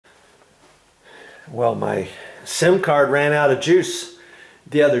well, my SIM card ran out of juice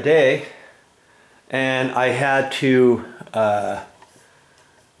the other day, and I had to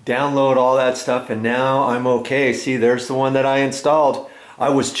download all that stuff, and now I'm okay. See, there's the one that I installed. I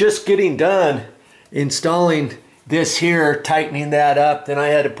was just getting done installing this here, tightening that up. Then I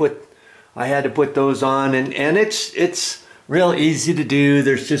had to put those on, and it's real easy to do.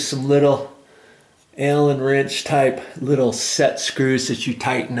 There's just some little Allen wrench type little set screws that you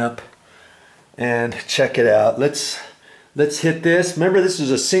tighten up. And check it out. Let's hit this. Remember, this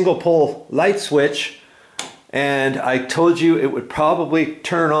is a single pole light switch, and I told you it would probably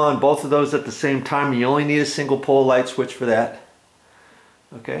turn on both of those at the same time. You only need a single pole light switch for that.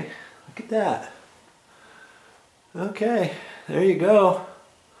 Okay, look at that. Okay, there you go.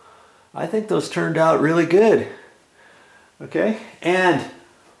 I think those turned out really good. Okay, and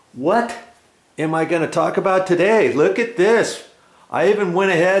what am I going to talk about today? Look at this. I even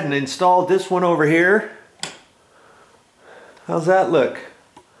went ahead and installed this one over here. How's that look?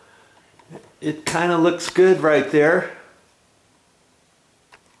 It kind of looks good right there.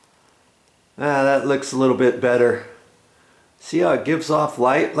 That looks a little bit better. See how it gives off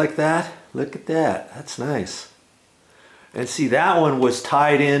light like that? Look at that. That's nice. And see, that one was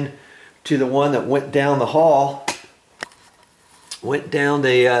tied in to the one that went down the hall, went down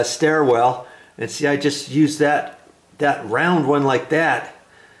the stairwell. And see, I just used that round one like that,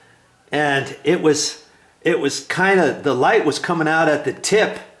 and it was kind of, the light was coming out at the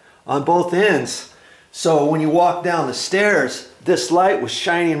tip on both ends. So when you walk down the stairs, this light was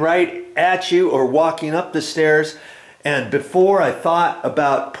shining right at you, or walking up the stairs. And before I thought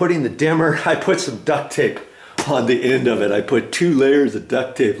about putting the dimmer, I put some duct tape on the end of it. I put 2 layers of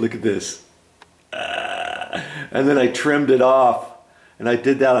duct tape. Look at this. And then I trimmed it off, and I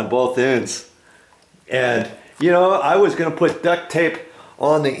did that on both ends. And you know, I was going to put duct tape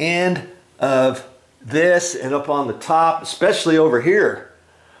on the end of this and up on the top, especially over here.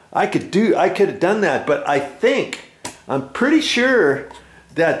 I could have done that, but I'm pretty sure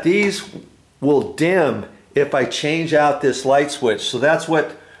that these will dim if I change out this light switch. So that's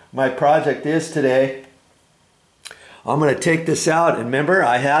what my project is today. I'm going to take this out, and remember,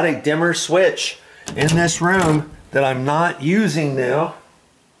 I had a dimmer switch in this room that I'm not using now.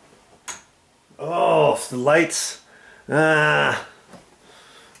 Oh, the lights. We'll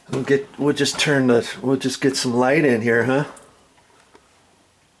just get some light in here, huh?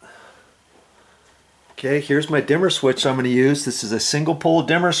 Okay, here's my dimmer switch I'm going to use. This is a single pole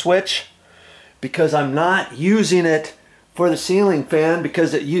dimmer switch because I'm not using it for the ceiling fan,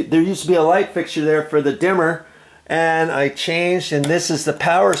 because there used to be a light fixture there for the dimmer, and I changed, and this is the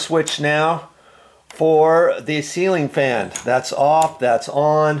power switch now for the ceiling fan. That's off, that's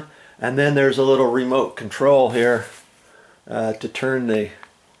on. And then there's a little remote control here to turn the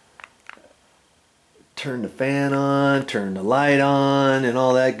fan on, turn the light on, and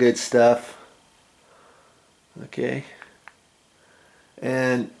all that good stuff. Okay.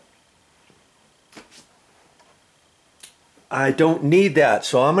 And I don't need that,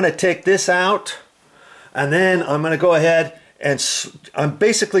 so I'm going to take this out, and then I'm going to go ahead and I'm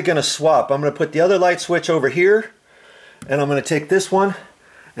basically going to swap. I'm going to put the other light switch over here, and I'm going to take this one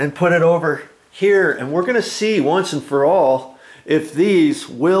and put it over here, and we're going to see once and for all if these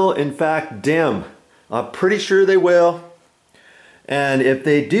will in fact dim. I'm pretty sure they will, and if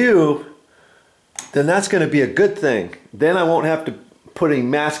they do, then that's going to be a good thing. Then I won't have to put any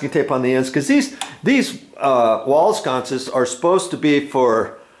masking tape on the ends, because these wall sconces are supposed to be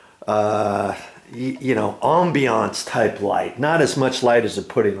for you know, ambiance type light, not as much light as they're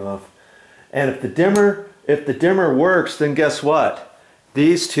putting off. And if the dimmer works, then guess what?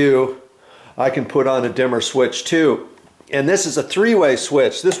 These two, I can put on a dimmer switch too. And this is a 3-way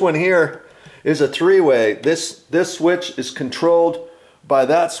switch. This one here is a 3-way. This switch is controlled by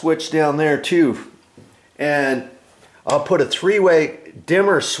that switch down there too. And I'll put a 3-way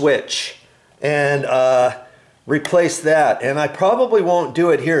dimmer switch and replace that. And I probably won't do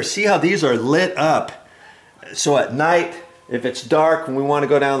it here. See how these are lit up? So at night, if it's dark and we want to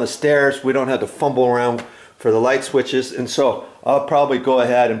go down the stairs, we don't have to fumble around for the light switches. And so I'll probably go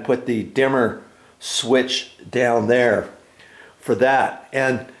ahead and put the dimmer switch down there for that.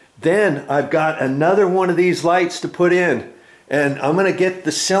 And then I've got another one of these lights to put in, and I'm going to get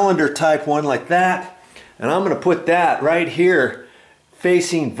the cylinder type one like that, and I'm going to put that right here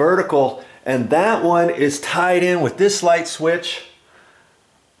facing vertical, and that one is tied in with this light switch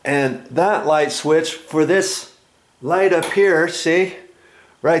and that light switch for this light up here. See?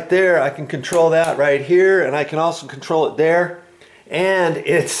 Right there, I can control that right here, and I can also control it there. And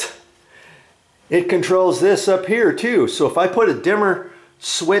it controls this up here too. So if I put a dimmer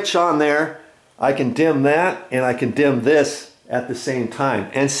switch on there, I can dim that and I can dim this at the same time.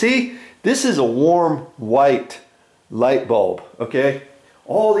 And see, this is a warm white light bulb, okay?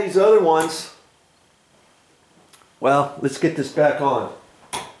 All these other ones, well, let's get this back on.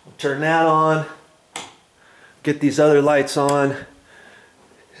 Turn that on, get these other lights on.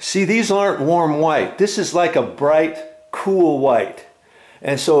 See, these aren't warm white. This is like a bright, cool white.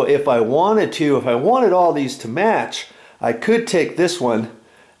 And so if I wanted to, if I wanted all these to match, I could take this one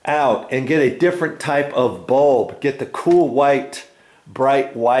out and get a different type of bulb. Get the cool white,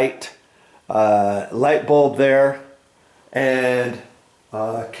 bright white light bulb there and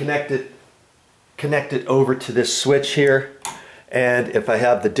connect it over to this switch here. And if I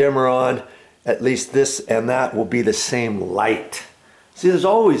have the dimmer on, at least this and that will be the same light. See, there's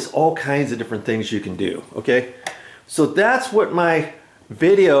always all kinds of different things you can do, okay? So that's what my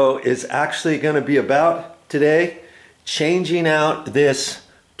video is actually going to be about today, changing out this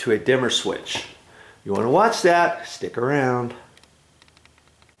to a dimmer switch. You want to watch that? Stick around.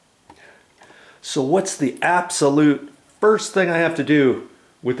 So what's the absolute first thing I have to do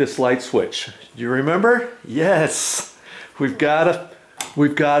with this light switch? Do you remember? Yes, we've got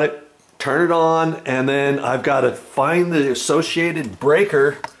to turn it on, and then I've got to find the associated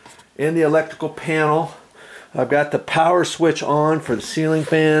breaker in the electrical panel. I've got the power switch on for the ceiling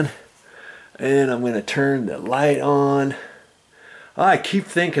fan, and I'm going to turn the light on. I keep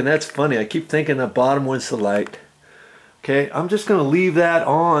thinking, that's funny, I keep thinking the bottom one's the light. Okay, I'm just going to leave that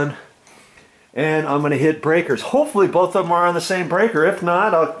on, and I'm going to hit breakers. Hopefully both of them are on the same breaker. If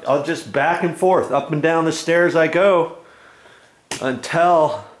not, I'll just back and forth, up and down the stairs I go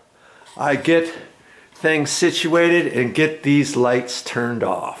until I get things situated and get these lights turned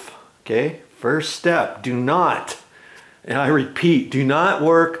off. Okay, first step, do not, and I repeat, do not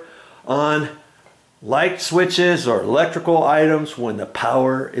work on light switches or electrical items when the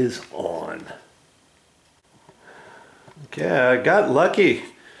power is on. Okay, I got lucky.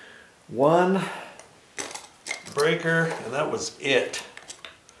 One breaker, and that was it.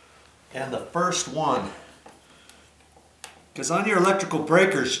 And the first one. Because on your electrical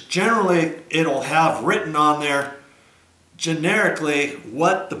breakers, generally it'll have written on there generically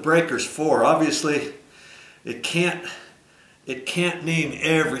what the breaker's for. Obviously, it can't name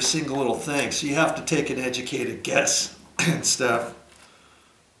every single little thing, so you have to take an educated guess and stuff.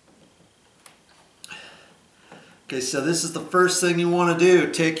 Okay, so this is the first thing you want to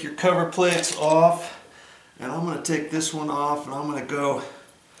do. Take your cover plates off, and I'm going to take this one off, and I'm going to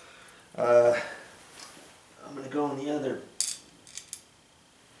go in the other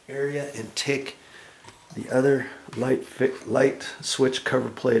area and take the other light switch cover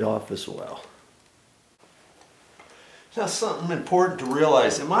plate off as well. Now, something important to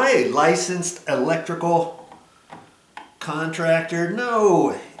realize, am I a licensed electrical contractor?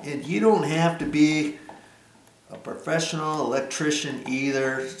 No, and you don't have to be a professional electrician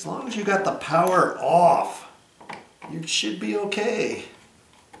either. As long as you got the power off, you should be okay.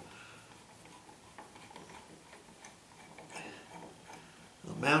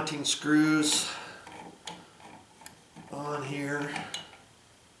 The mounting screws on here,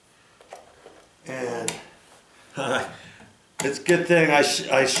 and it's a good thing I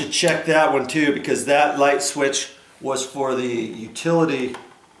should check that one too, because that light switch was for the utility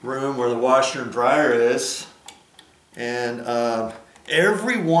room where the washer and dryer is. And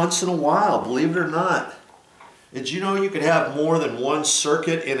every once in a while, believe it or not, did you know you could have more than one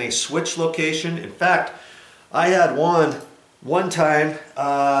circuit in a switch location? In fact, I had one time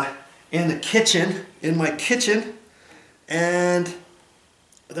in the kitchen, in my kitchen, and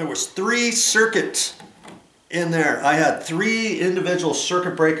there was 3 circuits in there. I had 3 individual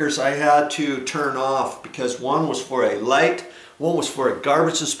circuit breakers I had to turn off, because one was for a light, one was for a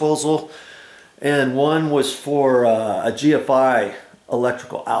garbage disposal, and one was for a GFI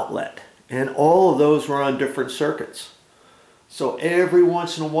electrical outlet. And all of those were on different circuits. So every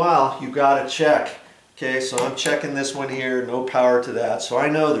once in a while, you gotta check. Okay, so I'm checking this one here, no power to that. So I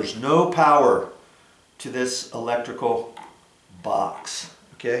know there's no power to this electrical box.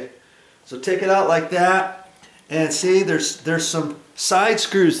 Okay, so take it out like that, and see there's some side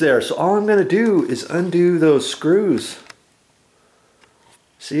screws there. So all I'm gonna do is undo those screws.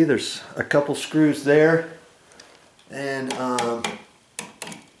 See, there's a couple screws there, and I'm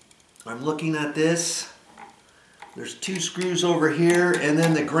looking at this. There's 2 screws over here, and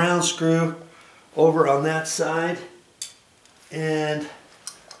then the ground screw over on that side, and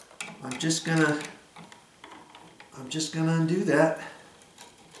I'm just gonna undo that.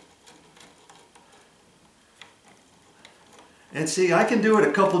 And see, I can do it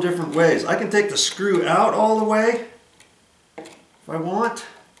a couple different ways. I can take the screw out all the way if I want.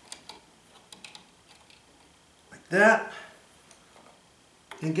 that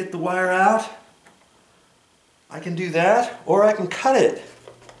and get the wire out, I can do that, or I can cut it.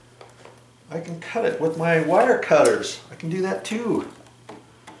 I can cut it with my wire cutters. I can do that too.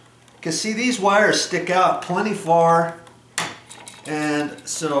 Because see, these wires stick out plenty far, and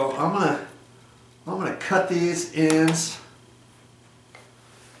so I'm gonna cut these ends.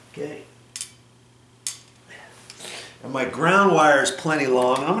 Okay. And my ground wire is plenty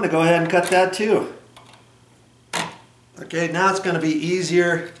long. I'm gonna go ahead and cut that too. Okay, now it's gonna be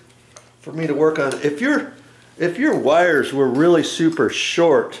easier for me to work on. If your wires were really super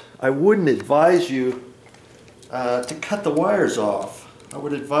short, I wouldn't advise you to cut the wires off. I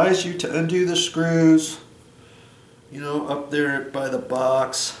would advise you to undo the screws, you know, up there by the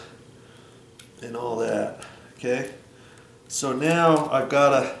box and all that. Okay, so now I've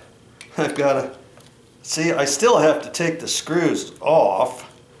got to see, I still have to take the screws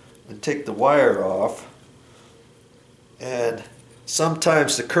off and take the wire off, and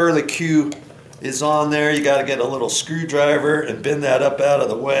sometimes the curlicue is on there. You got to get a little screwdriver and bend that up out of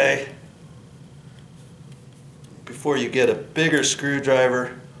the way before you get a bigger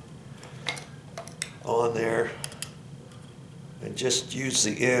screwdriver on there, and just use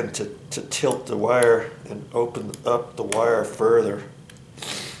the end to tilt the wire and open up the wire further.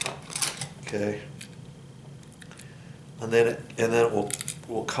 Okay, and then it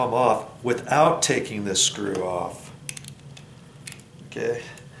will come off without taking this screw off. Okay,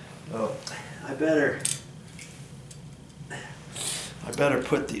 oh, I better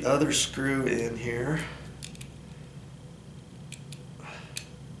put the other screw in here.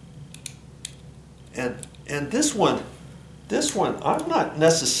 And this one, I'm not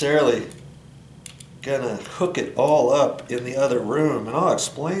necessarily gonna hook it all up in the other room, and I'll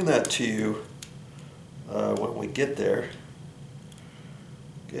explain that to you when we get there.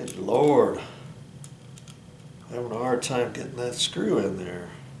 Good Lord, I'm having a hard time getting that screw in there.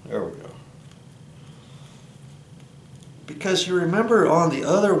 There we go. Because you remember on the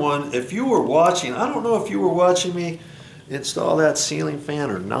other one, if you were watching, I don't know if you were watching me install that ceiling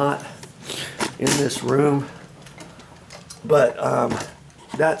fan or not in this room, but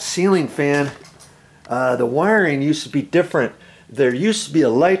that ceiling fan, the wiring used to be different. There used to be a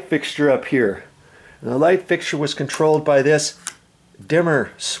light fixture up here, and the light fixture was controlled by this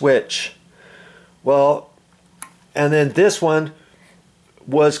dimmer switch. Well, and then this one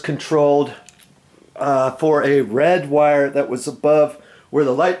was controlled for a red wire that was above where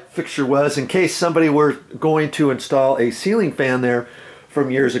the light fixture was, in case somebody were going to install a ceiling fan there from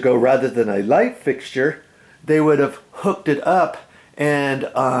years ago. Rather than a light fixture, they would have hooked it up and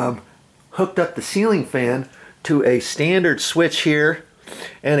hooked up the ceiling fan to a standard switch here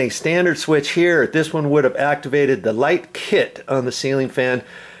and a standard switch here. This one would have activated the light kit on the ceiling fan,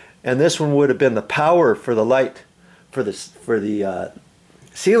 and this one would have been the power for the light for the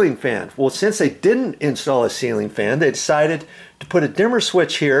ceiling fan. Well, since they didn't install a ceiling fan, they decided to put a dimmer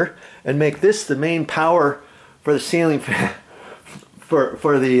switch here and make this the main power for the ceiling fan.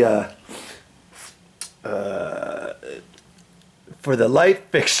 For the light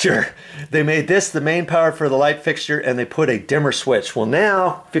fixture. They made this the main power for the light fixture, and they put a dimmer switch. Well,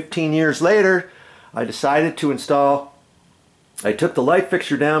 now 15 years later, I decided to install, I took the light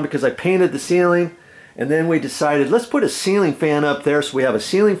fixture down because I painted the ceiling, and then we decided, let's put a ceiling fan up there, so we have a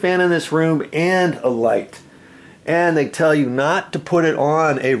ceiling fan in this room and a light. And they tell you not to put it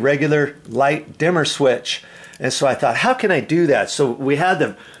on a regular light dimmer switch. And so I thought, how can I do that? So we had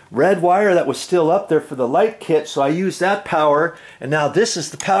the red wire that was still up there for the light kit, so I used that power, and now this is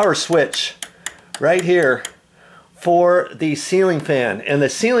the power switch right here for the ceiling fan. And the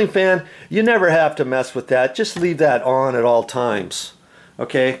ceiling fan, you never have to mess with that. Just leave that on at all times.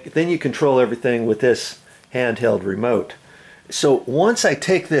 Okay, then you control everything with this handheld remote. So once I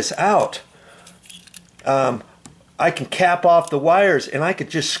take this out, I can cap off the wires, and I could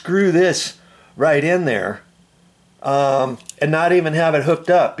just screw this right in there. And not even have it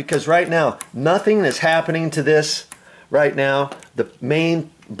hooked up, because right now nothing is happening to this right now. The main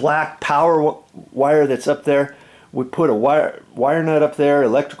black power wire that's up there, we put a wire nut up there,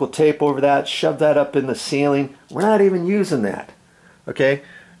 electrical tape over that, shove that up in the ceiling. We're not even using that. Okay,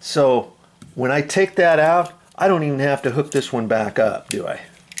 so when I take that out, I don't even have to hook this one back up, do I?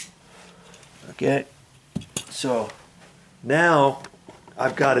 Okay, so now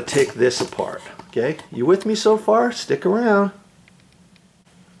I've got to take this apart. Okay, you with me so far? Stick around.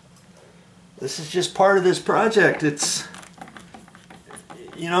 This is just part of this project. It's,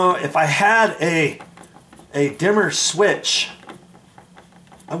 you know, if I had a dimmer switch,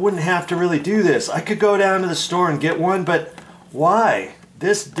 I wouldn't have to really do this. I could go down to the store and get one, but why?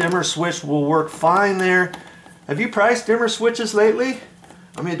 This dimmer switch will work fine there. Have you priced dimmer switches lately?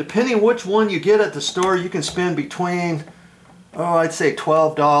 I mean, depending which one you get at the store, you can spend between, oh, I'd say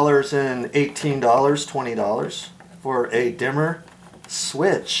 $12 and $18, $20 for a dimmer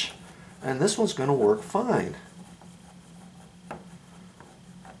switch. And this one's going to work fine.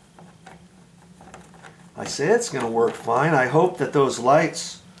 I say it's going to work fine. I hope that those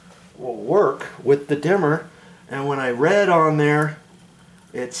lights will work with the dimmer. And when I read on there,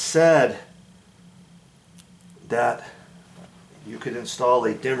 it said that you could install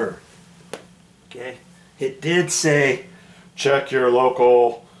a dimmer. Okay, it did say check your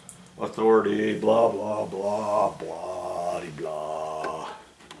local authority, blah blah blah blah blah.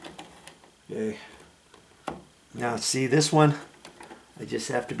 Okay, now see this one, I just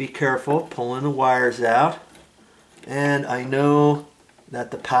have to be careful pulling the wires out, and I know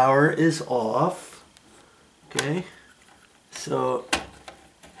that the power is off. Okay, so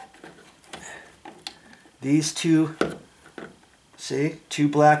these two, see, two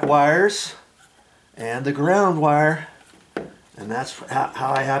black wires and the ground wire, and that's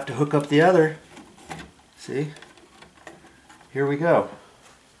how I have to hook up the other. See, here we go.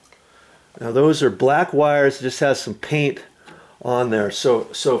 Now those are black wires, just has some paint on there. So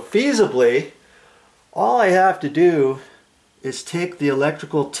feasibly, all I have to do is take the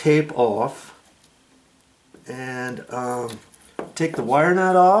electrical tape off and take the wire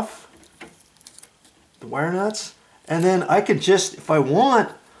nut off, the wire nuts, and then I could just, if I want,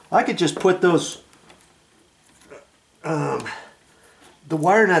 I could just put those the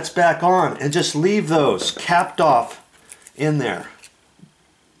wire nuts back on and just leave those capped off in there,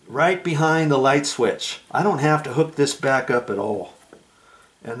 right behind the light switch. I don't have to hook this back up at all,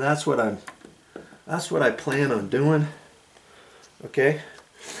 and that's what I plan on doing. Okay,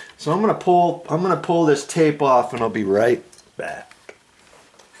 so I'm gonna pull this tape off, and I'll be right back.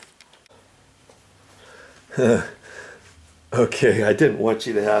 Okay, I didn't want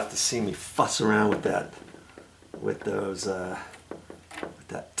you to have to see me fuss around with that, with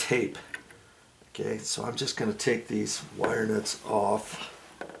that tape. Okay, so I'm just gonna take these wire nuts off.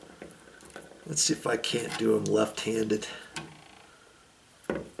 Let's see if I can't do them left-handed.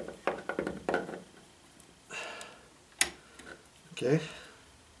 Okay,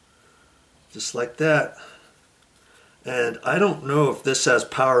 just like that. And I don't know if this has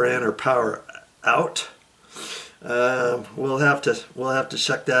power in or power out. We'll have to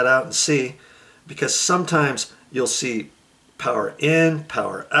check that out and see, because sometimes you'll see power in,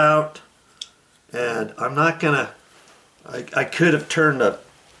 power out, and I'm not gonna. I could have turned the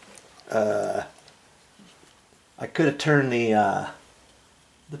the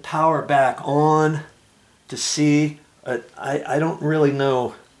power back on to see. I don't really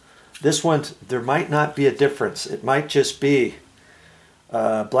know. This one, there might not be a difference. It might just be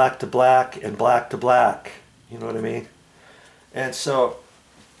black to black and black to black. You know what I mean? And so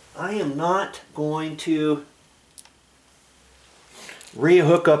I am not going to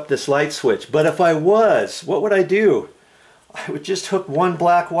re-hook up this light switch. But if I was, what would I do? I would just hook one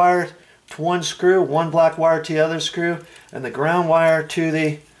black wire to one screw, one black wire to the other screw, and the ground wire to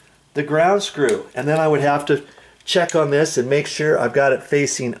the ground screw. And then I would have to check on this and make sure I've got it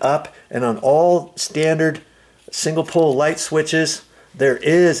facing up. And on all standard single pole light switches, there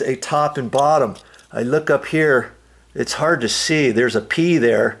is a top and bottom. I look up here, it's hard to see. There's a P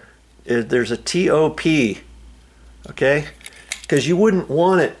there. There's a TOP, okay? Because you wouldn't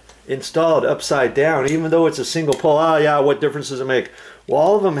want it installed upside down, even though it's a single pole. Oh yeah, what difference does it make? Well,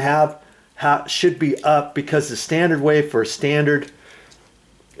 all of them should be up, because the standard way for a standard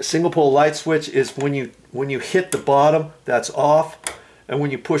single pole light switch is when you hit the bottom, that's off, and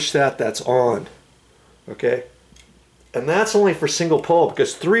when you push that, that's on. Okay, and that's only for single pole,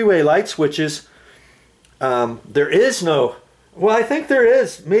 because three-way light switches, there is no, well, I think there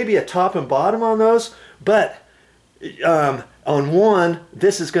is maybe a top and bottom on those, but on one,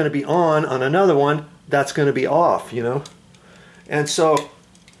 this is going to be on another one, that's going to be off, you know. And so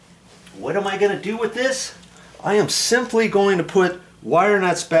what am I going to do with this? I am simply going to put wire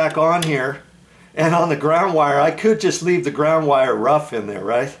nuts back on here, and on the ground wire, I could just leave the ground wire rough in there,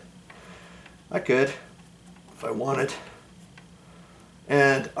 right? I could, if I wanted.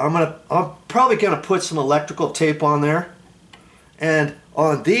 And I'm probably gonna put some electrical tape on there, and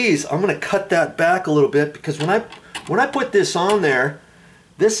on these I'm gonna cut that back a little bit, because when I put this on there,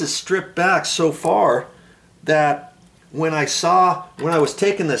 this is stripped back so far that when I was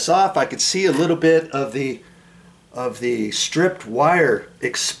taking this off, I could see a little bit of the stripped wire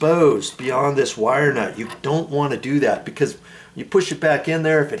exposed beyond this wire nut. You don't want to do that, because you push it back in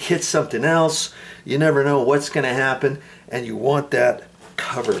there, if it hits something else, you never know what's going to happen, and you want that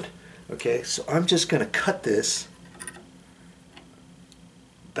covered. Okay, so I'm just going to cut this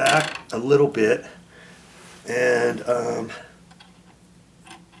back a little bit, and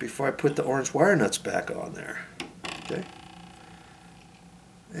before I put the orange wire nuts back on there. Okay,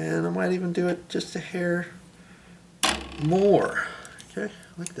 and I might even do it just a hair more. Okay,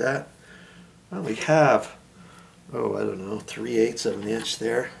 like that. Well, we have, oh, I don't know, 3/8 of an inch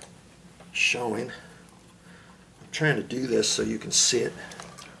there showing. I'm trying to do this so you can see it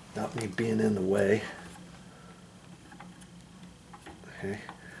without me being in the way. Okay.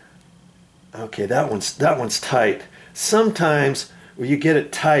 Okay, that one's tight. Sometimes when you get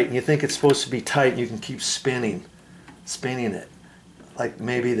it tight and you think it's supposed to be tight, you can keep spinning it. Like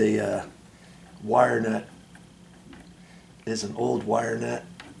maybe the wire nut is an old wire nut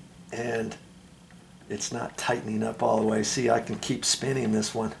and it's not tightening up all the way. See, I can keep spinning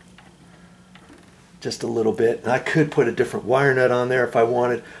this one just a little bit. And I could put a different wire nut on there if I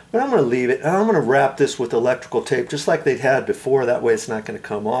wanted, but I'm going to leave it. And I'm going to wrap this with electrical tape just like they'd had before. That way it's not going to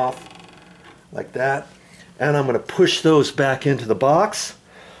come off like that. And I'm going to push those back into the box.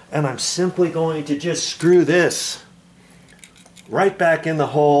 And I'm simply going to just screw this right back in the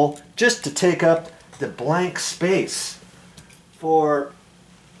hole just to take up the blank space for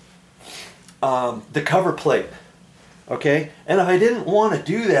the cover plate. Okay, and if I didn't want to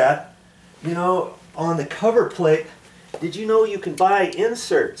do that, you know, on the cover plate, did you know you can buy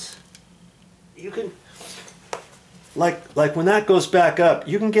inserts? You can, like when that goes back up,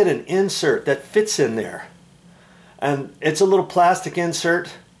 you can get an insert that fits in there, and it's a little plastic insert,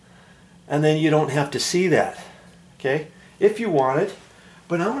 and then you don't have to see that. Okay, if you want it.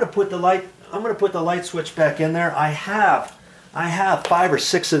 But I'm going to put the light. I'm going to put the light switch back in there. I have 5 or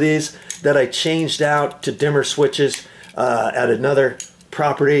 6 of these that I changed out to dimmer switches at another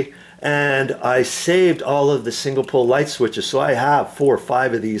property, and I saved all of the single pole light switches, so I have 4 or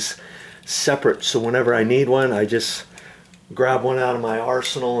 5 of these separate, so whenever I need one I just grab one out of my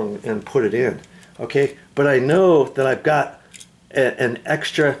arsenal and put it in. Okay, but I know that I've got an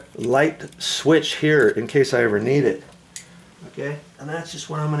extra light switch here in case I ever need it. Okay, and that's just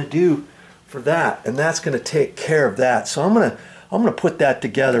what I'm going to do for that, and that's going to take care of that. So I'm going to put that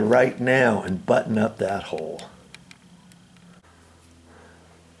together right now and button up that hole.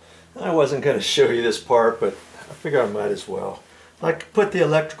 I wasn't going to show you this part, but I figure I might as well. I put the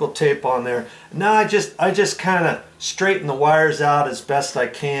electrical tape on there. Now I just kind of straighten the wires out as best I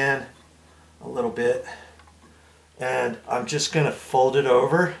can a little bit, and I'm just going to fold it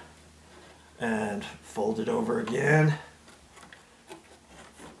over and fold it over again,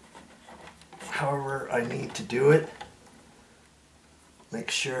 however I need to do it.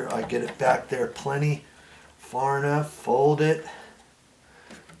 Make sure I get it back there plenty far enough, fold it,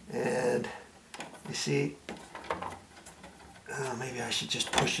 and you see, maybe I should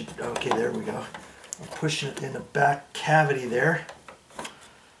just push it. Okay, there we go. I'm pushing it in the back cavity there.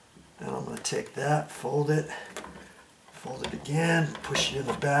 And I'm going to take that, fold it again, push it in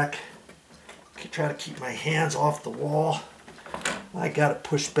the back. Try to keep my hands off the wall. I got it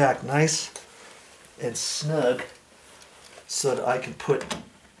pushed back nice and snug so that I can put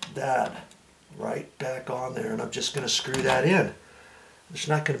that right back on there, and I'm just going to screw that in. There's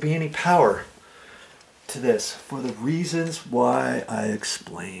not going to be any power to this for the reasons why I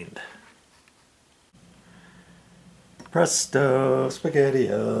explained. Presto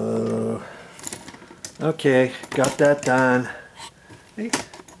spaghetti-o. Okay, got that done. Hey,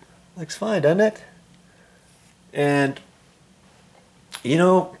 looks fine, doesn't it? And you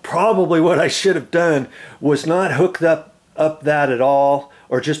know, probably what I should have done was not hook up that at all,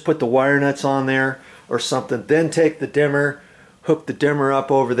 or just put the wire nuts on there or something, then take the dimmer, hook the dimmer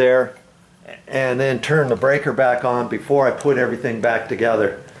up over there, and then turn the breaker back on before I put everything back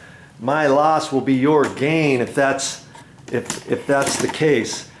together. My loss will be your gain if that's the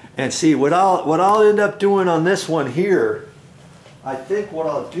case. And see, what I'll end up doing on this one here, I think what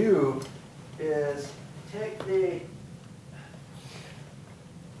I'll do is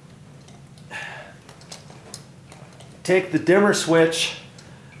take the dimmer switch,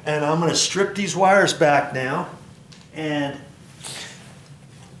 and I'm going to strip these wires back now, and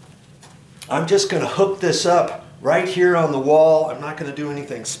I'm just going to hook this up right here on the wall. I'm not going to do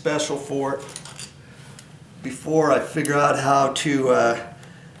anything special for it before I figure out how to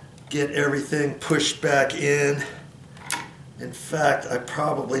get everything pushed back in. In fact, I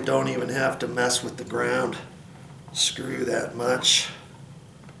probably don't even have to mess with the ground screw that much.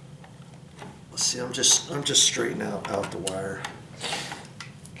 Let's see, I'm just straightening out the wire.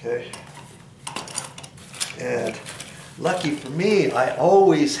 Okay. And lucky for me, I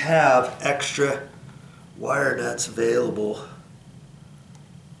always have extra wire nuts available.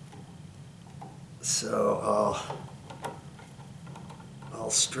 So I'll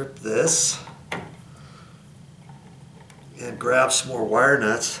strip this and grab some more wire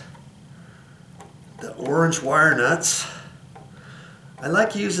nuts. The orange wire nuts. I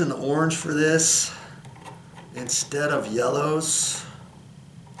like using the orange for this instead of yellows.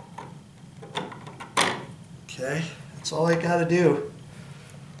 Okay, that's all I gotta do.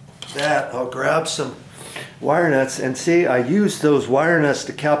 That, I'll grab some wire nuts, and see, I used those wire nuts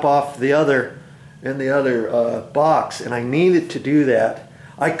to cap off the other box, and I needed to do that.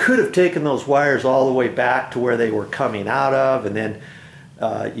 I could have taken those wires all the way back to where they were coming out of, and then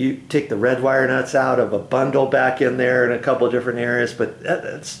you take the red wire nuts out of a bundle back in there in a couple of different areas, but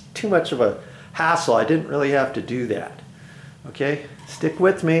that's too much of a hassle. I didn't really have to do that. Okay, stick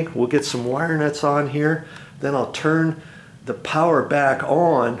with me. We'll get some wire nuts on here, then I'll turn the power back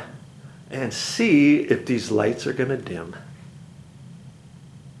on and see if these lights are gonna dim.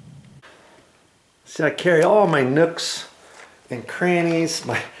 See, I carry all my nooks and crannies,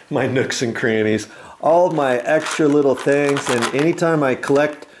 my nooks and crannies, all of my extra little things, and anytime I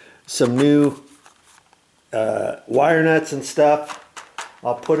collect some new wire nuts and stuff,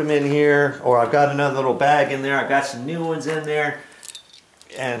 I'll put them in here, or I've got another little bag in there, I've got some new ones in there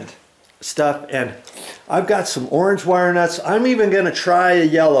and stuff, and I've got some orange wire nuts. I'm even gonna try a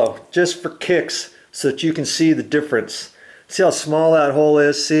yellow just for kicks so that you can see the difference. See how small that hole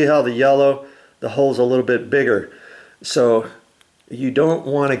is? See how the yellow, the hole's a little bit bigger. So you don't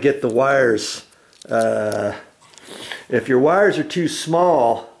want to get the wires, if your wires are too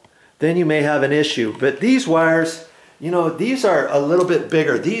small, then you may have an issue. But these wires, you know, these are a little bit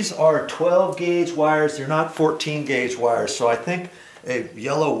bigger. These are 12 gauge wires, they're not 14 gauge wires. So I think a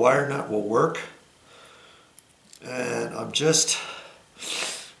yellow wire nut will work. And I'm just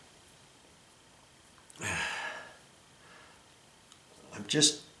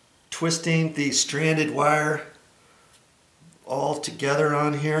twisting the stranded wire all together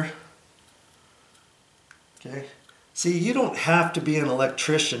on here. Okay. See, you don't have to be an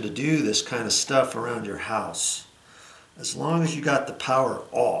electrician to do this kind of stuff around your house, as long as you got the power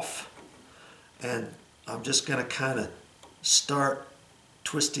off. And I'm just going to kind of start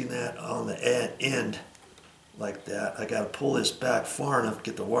twisting that on the end like that. I got to pull this back far enough to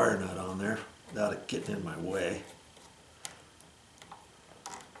get the wire nut on there without it getting in my way.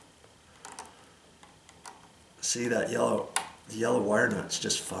 See that the yellow wire nut's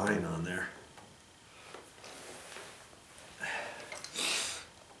just fine on there.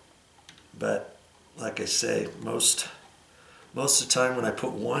 But like I say, most of the time when I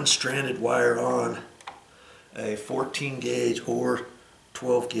put one stranded wire on a 14 gauge or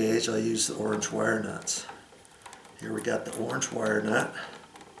 12 gauge, I use the orange wire nuts. Here we got the orange wire nut.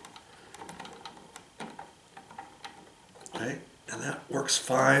 Okay, and that works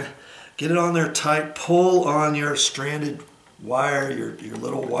fine. Get it on there tight, pull on your stranded wire, your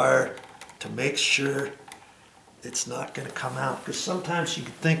little wire, to make sure it's not going to come out. Because sometimes you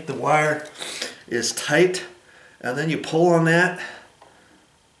can think the wire is tight, and then you pull on that,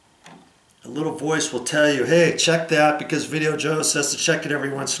 a little voice will tell you, hey, check that, because VideoJoe says to check it every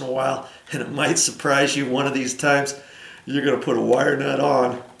once in a while, and it might surprise you one of these times. You're going to put a wire nut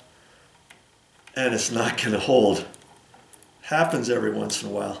on, and it's not going to hold. Happens every once in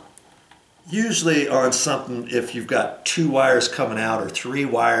a while. Usually on something, if you've got 2 wires coming out or 3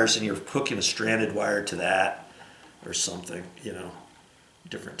 wires and you're hooking a stranded wire to that or something, you know,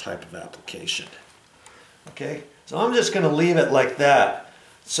 different type of application. Okay, so I'm just going to leave it like that.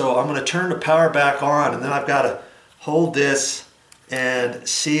 So I'm going to turn the power back on, and then I've got to hold this and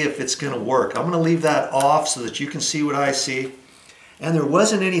see if it's going to work. I'm going to leave that off so that you can see what I see. And there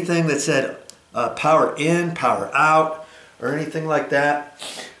wasn't anything that said power in, power out, or anything like that.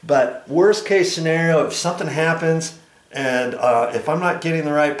 But worst case scenario, if something happens and if I'm not getting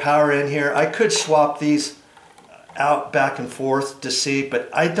the right power in here, I could swap these out back and forth to see, but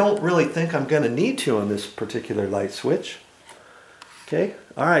I don't really think I'm going to need to on this particular light switch. Okay,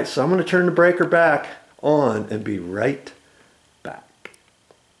 all right, so I'm going to turn the breaker back on and be right back.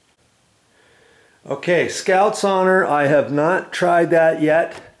 Okay, Scout's Honor, I have not tried that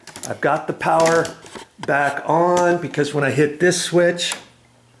yet. I've got the power back on because when I hit this switch,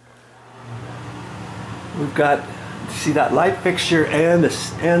 we've got, see that light fixture and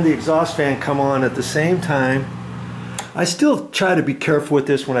the exhaust fan come on at the same time. I still try to be careful with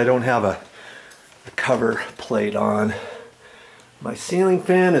this when I don't have a cover plate on. My ceiling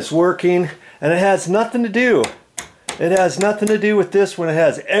fan is working, and it has nothing to do. It has nothing to do with this one. It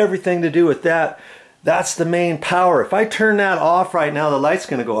has everything to do with that. That's the main power. If I turn that off right now, the light's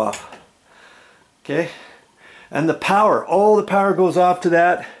going to go off. Okay? And the power, all the power goes off to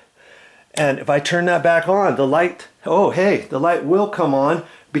that. And if I turn that back on, the light, oh hey, the light will come on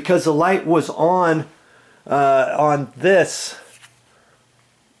because the light was on this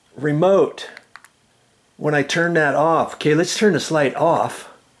remote when I turned that off. Okay, let's turn this light off.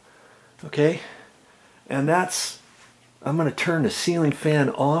 Okay, and that's, I'm going to turn the ceiling fan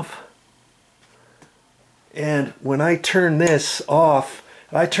off. And when I turn this off,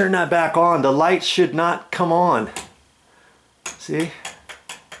 if I turn that back on, the light should not come on. See?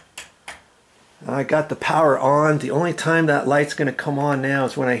 I got the power on. The only time that light's going to come on now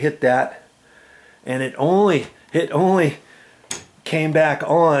is when I hit that. And it only came back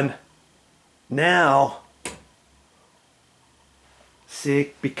on now.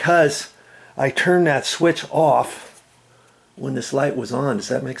 See, because I turned that switch off when this light was on. Does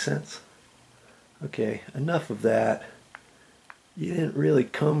that make sense? Okay, enough of that. You didn't really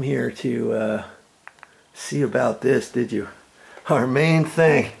come here to see about this, did you? Our main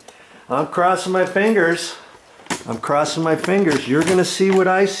thing. I'm crossing my fingers. I'm crossing my fingers. You're going to see what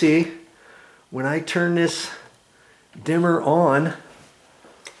I see when I turn this dimmer on.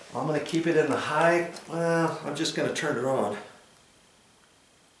 I'm going to keep it in the high. Well, I'm just going to turn it on.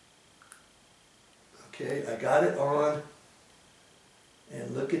 Okay, I got it on.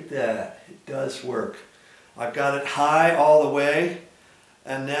 And look at that. It does work. I've got it high all the way.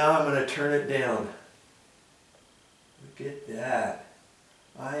 And now I'm going to turn it down. Look at that.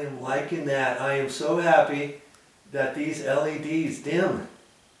 I am liking that. I am so happy that these LEDs dim.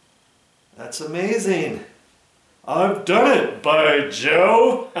 That's amazing. I've done it, by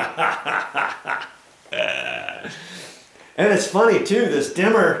Joe. And it's funny too, this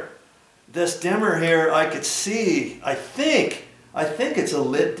dimmer here, I could see, I think it's a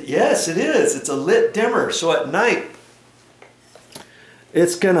lit, yes it is, it's a lit dimmer. So at night,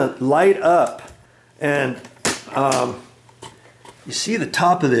 it's gonna light up. And you see the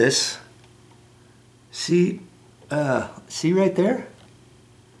top of this? See right there?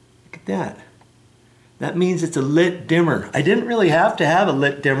 Look at that. That means it's a lit dimmer. I didn't really have to have a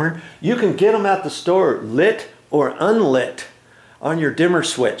lit dimmer. You can get them at the store, lit or unlit, on your dimmer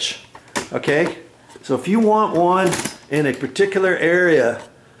switch. Okay? So if you want one in a particular area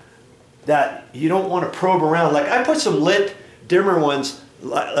that you don't want to probe around, like I put some lit dimmer ones,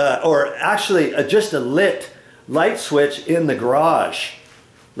 or actually just a lit light switch in the garage,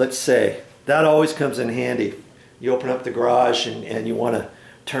 let's say. That always comes in handy. You open up the garage and you want to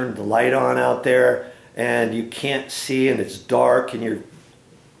turn the light on out there and you can't see and it's dark and you're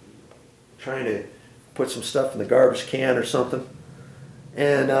trying to put some stuff in the garbage can or something.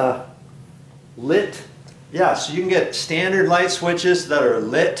 And lit, yeah, so you can get standard light switches that are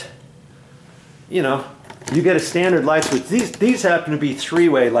lit. You know, you get a standard light switch. These happen to be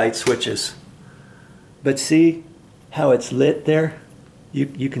three-way light switches. But see how it's lit there?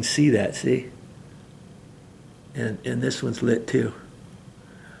 You can see that, see? And this one's lit too.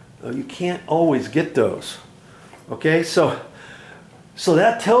 Oh, you can't always get those. Okay, so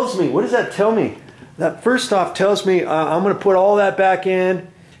that tells me, what does that tell me? That first off tells me I'm going to put all that back in,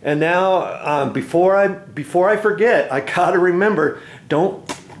 and now before I forget, I gotta remember, don't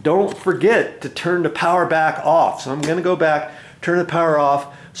forget to turn the power back off. So I'm going to go back, turn the power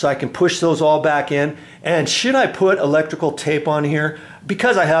off, so I can push those all back in. And should I put electrical tape on here?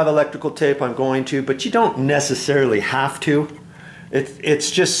 Because I have electrical tape, I'm going to, but you don't necessarily have to. It's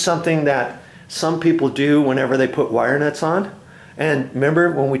just something that some people do whenever they put wire nuts on. And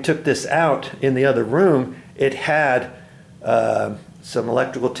remember when we took this out in the other room, it had some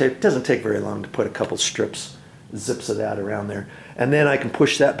electrical tape. It doesn't take very long to put a couple strips, zips of that around there. And then I can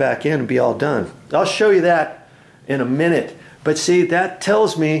push that back in and be all done. I'll show you that in a minute. But see, that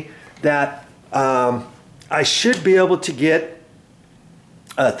tells me that I should be able to get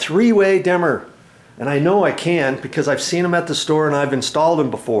a three-way dimmer. And I know I can because I've seen them at the store and I've installed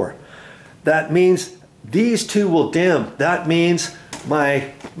them before. That means these two will dim. That means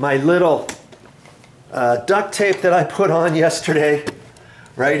my little duct tape that I put on yesterday,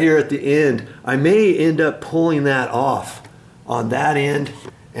 right here at the end, I may end up pulling that off on that end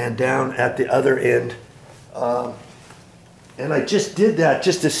and down at the other end. And I just did that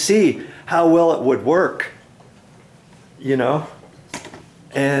just to see how well it would work, you know.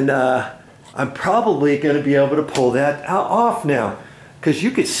 And I'm probably going to be able to pull that off now, because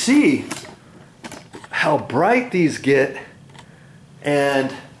you could see how bright these get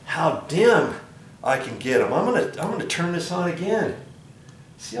and how dim I can get them. I'm gonna turn this on again.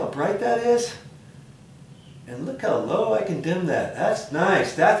 See how bright that is? And look how low I can dim that. That's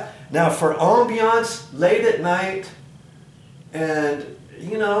nice. Now for ambiance late at night, and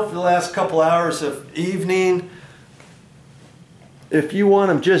you know, for the last couple hours of evening, if you want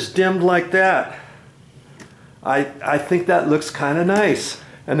them just dimmed like that, I think that looks kind of nice.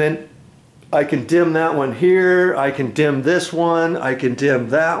 And then I can dim that one here, I can dim this one, I can dim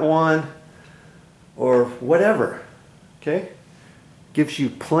that one, or whatever, okay? Gives you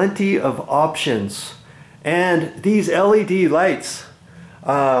plenty of options. And these LED lights,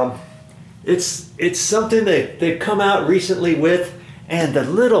 it's something they've come out recently with, and the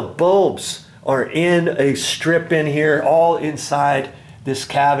little bulbs are in a strip in here, all inside this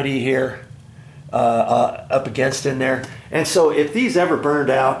cavity here, up against in there. And so if these ever burned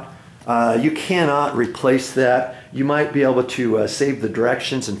out, you cannot replace that. You might be able to save the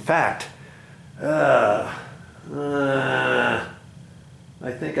directions. In fact, I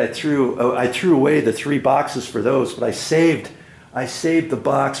think I threw away the 3 boxes for those, but I saved the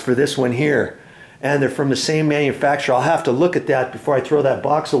box for this one here, and they're from the same manufacturer. I'll have to look at that before I throw that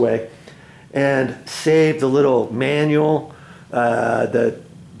box away, and save the little manual, the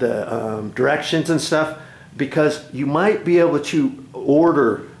directions and stuff, because you might be able to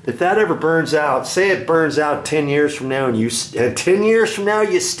order. If that ever burns out, say it burns out 10 years from now, and 10 years from now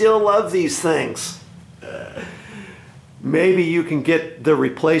you still love these things. Maybe you can get the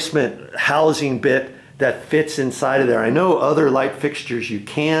replacement housing bit that fits inside of there. I know other light fixtures you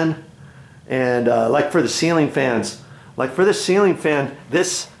can, and like for the ceiling fans,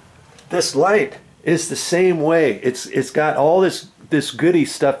 this light is the same way. It's got all this goody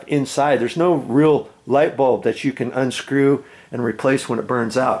stuff inside. There's no real light bulb that you can unscrew and replace when it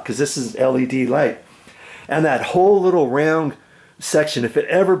burns out, because this is LED light. And that whole little round section, if it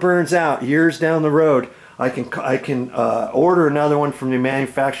ever burns out years down the road, I can order another one from the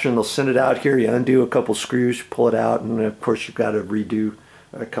manufacturer, and they'll send it out here. You undo a couple screws, you pull it out, and of course you've got to redo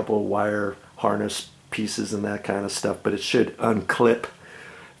a couple of wire harness pieces and that kind of stuff, but it should unclip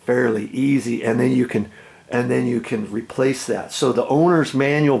fairly easy, and then you can replace that. So the owner's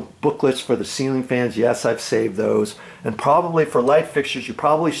manual booklets for the ceiling fans, yes, I've saved those. And probably for light fixtures, you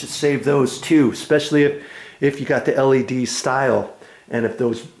probably should save those too, especially if you got the LED style and if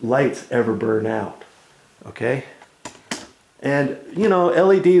those lights ever burn out. Okay? And you know,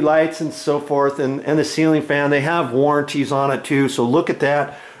 LED lights and so forth, and the ceiling fan, they have warranties on it too, so look at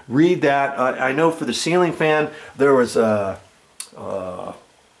that, read that. I know for the ceiling fan there was a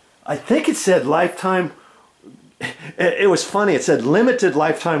I think it said lifetime. It was funny, it said limited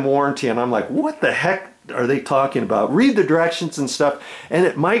lifetime warranty, and I'm like, what the heck are they talking about? Read the directions and stuff, and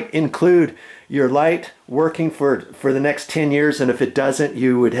it might include your light working for the next 10 years, and if it doesn't,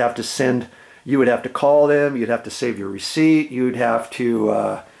 you would have to call them, you'd have to save your receipt, you'd have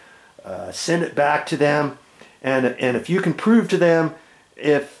to send it back to them, and if you can prove to them,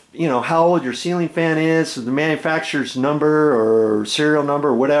 if you know how old your ceiling fan is, so the manufacturer's number or serial number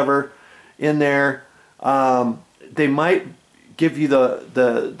or whatever in there, they might give you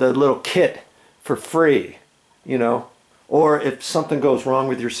the little kit for free, you know. Or if something goes wrong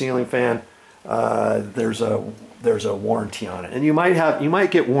with your ceiling fan, there's a warranty on it, and you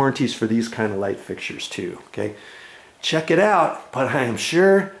might get warranties for these kind of light fixtures too. Okay, check it out. But I am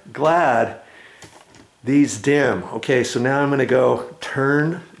sure glad these dim. Okay, so now I'm going to go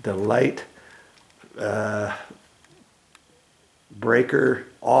turn the light breaker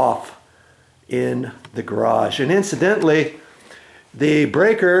off in the garage. And incidentally, the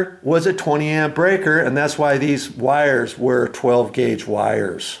breaker was a 20 amp breaker, and that's why these wires were 12 gauge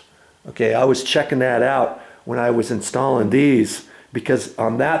wires. Okay, I was checking that out when I was installing these, because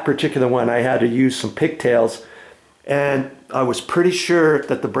on that particular one I had to use some pigtails, and I was pretty sure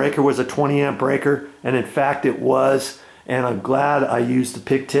that the breaker was a 20 amp breaker, and in fact it was, and I'm glad I used the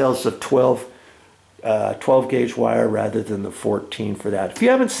pigtails of 12 gauge wire rather than the 14 for that. If you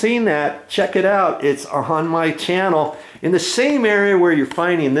haven't seen that, check it out. It's on my channel in the same area where you're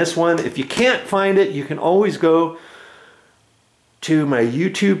finding this one. If you can't find it, you can always go to my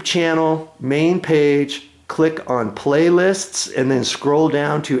YouTube channel main page, click on playlists, and then scroll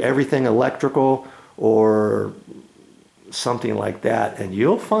down to everything electrical or something like that, and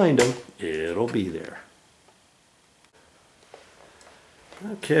you'll find them. It'll be there.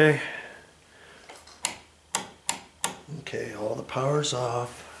 Okay, all the power's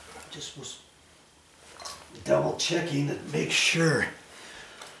off. Just was double checking to make sure.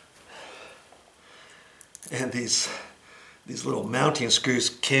 And these little mounting screws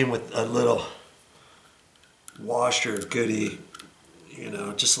came with a little washer goodie, you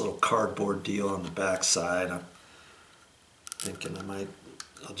know, just a little cardboard deal on the back side. I'm thinking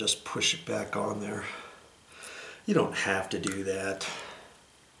I'll just push it back on there. You don't have to do that,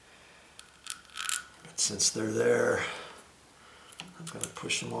 but since they're there, I'm going to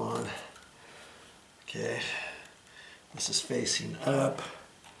push them on. Okay, This is facing up.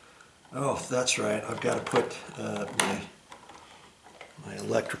 Oh, that's right. I've got to put my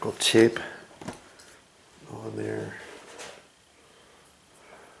electrical tape on there.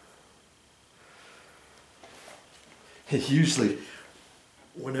 Usually,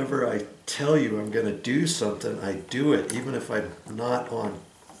 whenever I tell you I'm going to do something, I do it, even if I'm not on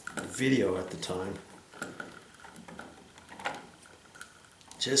video at the time.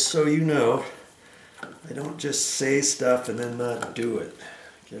 Just so you know, I don't just say stuff and then not do it.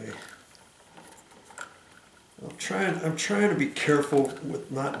 Okay. I'm trying to be careful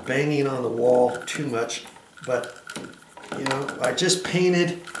with not banging on the wall too much, but you know, I just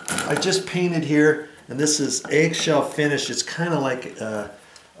painted here, and this is eggshell finish. It's kind of like a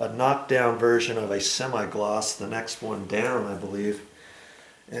knockdown version of a semi-gloss, the next one down, I believe.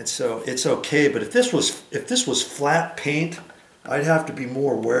 And so it's okay, but if this was flat paint, I'd have to be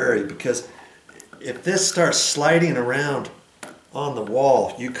more wary, because if this starts sliding around on the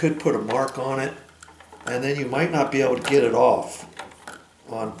wall, you could put a mark on it, and then you might not be able to get it off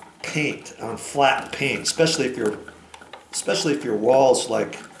on paint, on flat paint, especially if your wall's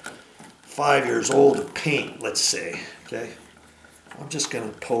like 5 years old of paint, let's say. Okay, I'm just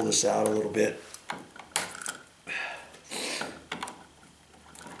going to pull this out a little bit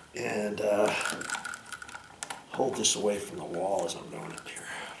and hold this away from the wall as I'm doing it here,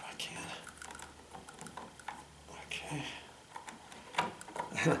 if I can.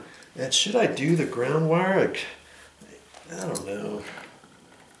 Okay. And should I do the ground wire? I don't know.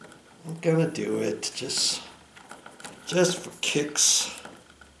 I'm gonna do it just for kicks.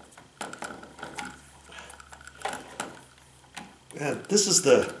 And this is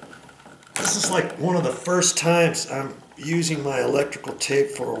like one of the first times I'm using my electrical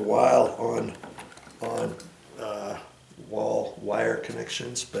tape for a while on wall wire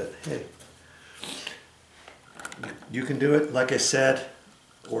connections, but hey, you can do it, like I said,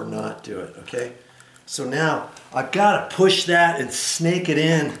 or not do it, okay? So now I've got to push that and snake it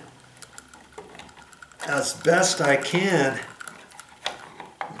in as best I can,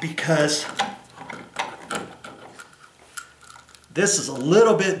 because this is a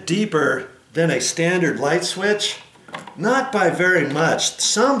little bit deeper than a standard light switch. Not by very much.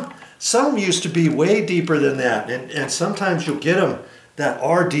 Some used to be way deeper than that, and sometimes you'll get them that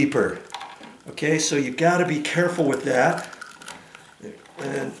are deeper. Okay, so you got to be careful with that,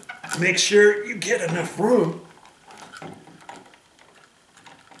 and make sure you get enough room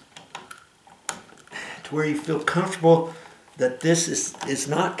to where you feel comfortable that this is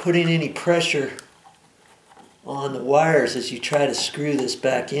not putting any pressure on the wires as you try to screw this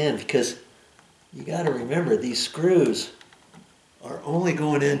back in, because you got to remember, these screws are only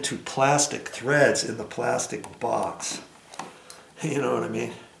going into plastic threads in the plastic box. You know what I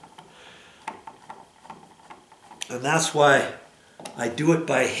mean? And that's why I do it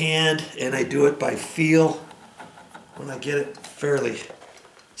by hand and I do it by feel when I get it fairly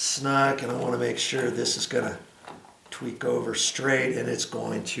snug, and I want to make sure this is going to tweak over straight, and it's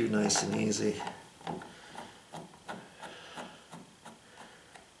going to nice and easy.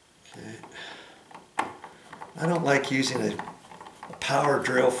 Okay. I don't like using a power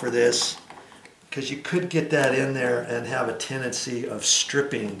drill for this, because you could get that in there and have a tendency of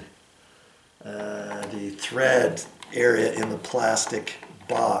stripping the thread area in the plastic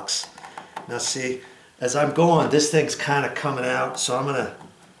box. Now see, as I'm going, this thing's kind of coming out, so I'm going to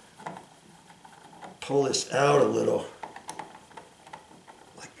pull this out a little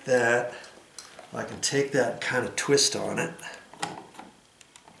like that. I can take that and kind of twist on it.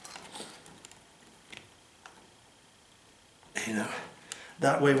 You know,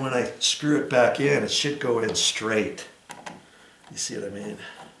 that way when I screw it back in, it should go in straight. You see what I mean?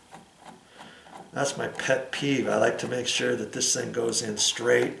 That's my pet peeve. I like to make sure that this thing goes in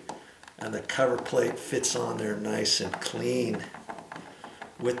straight and the cover plate fits on there nice and clean,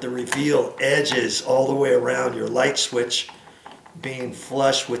 with the reveal edges all the way around your light switch being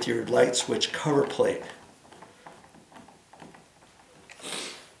flush with your light switch cover plate.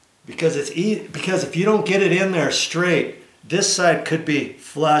 Because if you don't get it in there straight, this side could be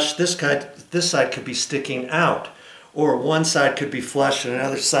flush, this side could be sticking out, or one side could be flush and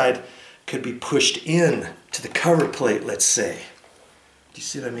another side could be pushed in to the cover plate, let's say. Do you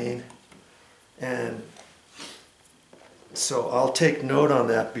see what I mean? And so I'll take note on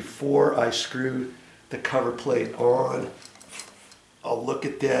that before I screw the cover plate on. I'll look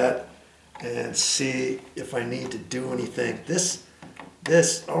at that and see if I need to do anything. This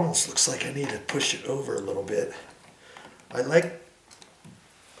almost looks like I need to push it over a little bit. I like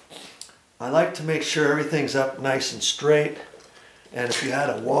to make sure everything's up nice and straight. And if you had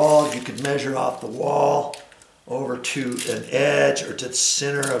a wall, you could measure off the wall over to an edge or to the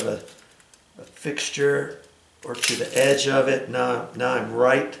center of a fixture or to the edge of it. Now I'm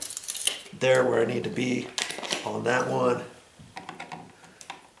right there where I need to be on that one.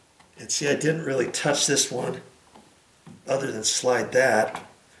 And see, I didn't really touch this one other than slide that.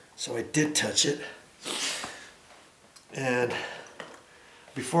 So I did touch it. And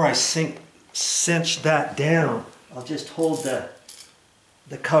before I cinch that down, I'll just hold the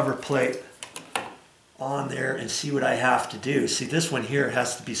cover plate on there and see what I have to do. See, this one here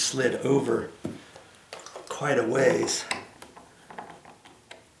has to be slid over quite a ways.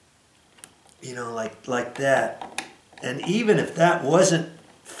 You know, like that. And even if that wasn't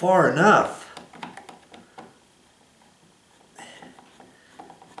far enough,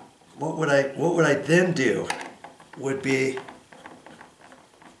 what would I then do would be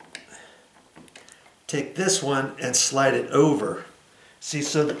take this one and slide it over. See,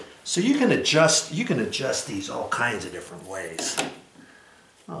 so you can adjust these all kinds of different ways.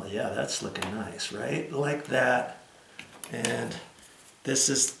 Oh yeah, that's looking nice, right? Like that. And this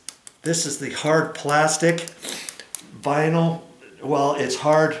is the hard plastic vinyl. Well, it's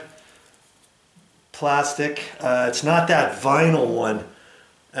hard plastic. It's not that vinyl one.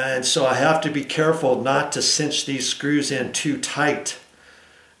 And so I have to be careful not to cinch these screws in too tight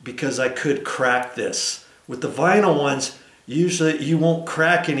because I could crack this. With the vinyl ones, usually you won't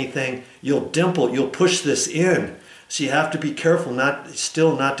crack anything. You'll dimple, you'll push this in. So you have to be careful not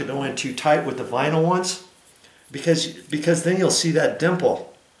to go in too tight with the vinyl ones because then you'll see that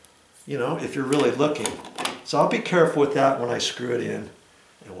dimple, you know, if you're really looking. So I'll be careful with that when I screw it in,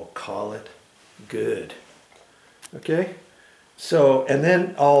 and we'll call it good. Okay? So, and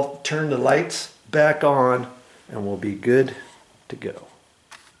then I'll turn the lights back on and we'll be good to go.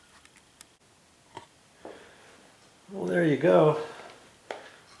 Well, there you go.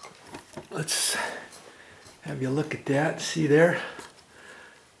 Let's have you look at that. See there?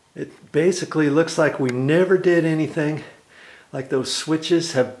 It basically looks like we never did anything. Like those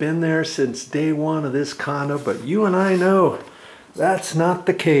switches have been there since day one of this condo, but you and I know that's not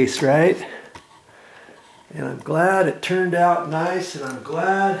the case, right? And I'm glad it turned out nice, and I'm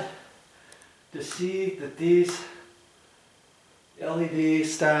glad to see that these LED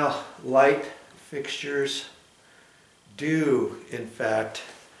style light fixtures do in fact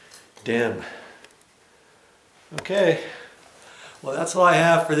dim. Okay, well that's all I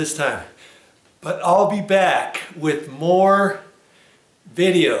have for this time. But I'll be back with more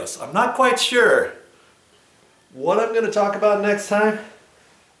videos. I'm not quite sure what I'm going to talk about next time,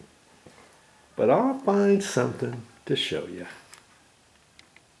 but I'll find something to show you.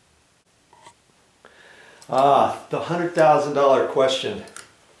 The $100,000 question.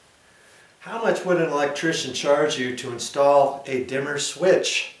 How much would an electrician charge you to install a dimmer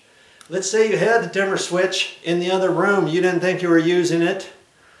switch? Let's say you had the dimmer switch in the other room, you didn't think you were using it,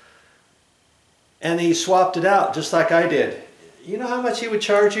 and he swapped it out just like I did. You know how much he would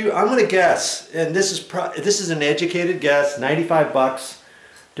charge you? I'm going to guess, and this is an educated guess, 95 bucks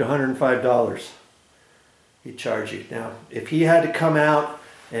to $105 he'd charge you. Now, if he had to come out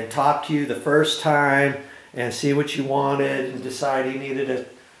and talk to you the first time and see what you wanted and decide he needed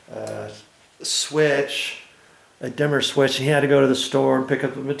a switch, a dimmer switch, and he had to go to the store and pick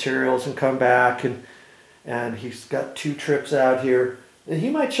up the materials and come back, and he's got 2 trips out here, and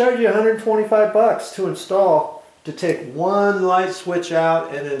he might charge you 125 bucks to install, to take one light switch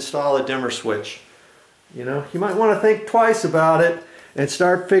out and install a dimmer switch. You know, you might want to think twice about it and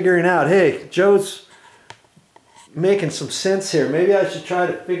start figuring out, hey, Joe's making some sense here. Maybe I should try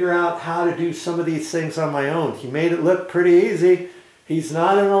to figure out how to do some of these things on my own. He made it look pretty easy. He's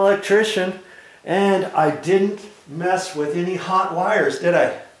not an electrician, and I didn't mess with any hot wires, did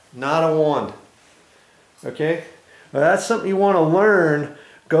I? Not a one. Okay? Well, that's something you want to learn.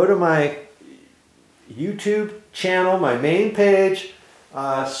 Go to my YouTube channel, my main page,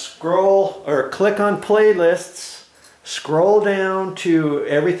 scroll or click on playlists, scroll down to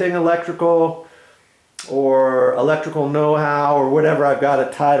everything electrical or electrical know-how or whatever I've got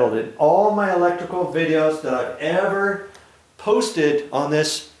it titled. And all my electrical videos that I've ever posted on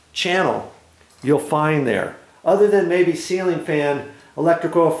this channel, you'll find there. Other than maybe ceiling fan,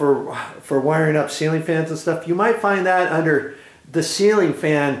 electrical for wiring up ceiling fans and stuff, you might find that under the ceiling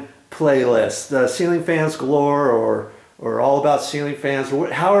fan playlist, the Ceiling Fans Galore or All About Ceiling Fans,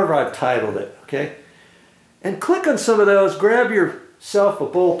 or however I've titled it, okay? And click on some of those, grab yourself a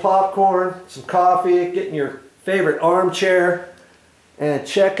bowl of popcorn, some coffee, get in your favorite armchair, and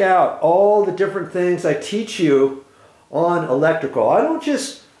check out all the different things I teach you on electrical. I don't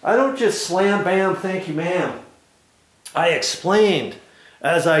just slam bam, thank you ma'am. I explained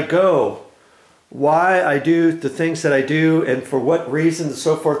as I go why I do the things that I do and for what reasons and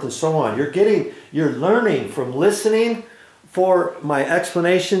so forth and so on. You're learning from listening for my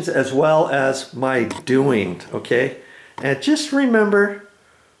explanations as well as my doing, okay? And just remember,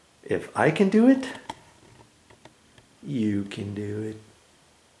 if I can do it, you can do it.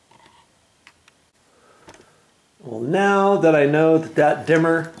 Well, now that I know that that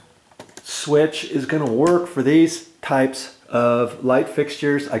dimmer switch is going to work for these types of light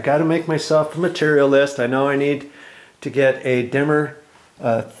fixtures, I got to make myself a material list. I know I need to get a dimmer,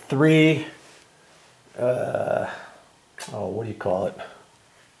 what do you call it?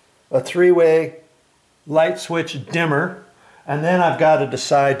 A three-way light switch dimmer. And then I've got to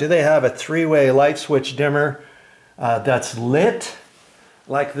decide, do they have a three-way light switch dimmer that's lit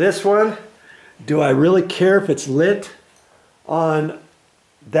like this one? Do I really care if it's lit on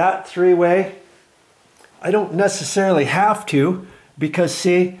that three-way? I don't necessarily have to, because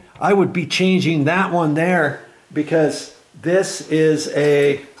see, I would be changing that one there because this is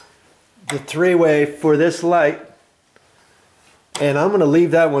the three-way for this light, and I'm going to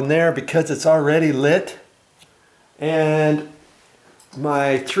leave that one there because it's already lit. And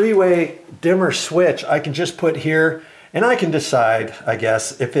my three-way dimmer switch I can just put here, and I can decide, I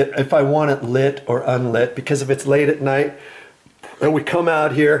guess, if I want it lit or unlit, because if it's late at night and we come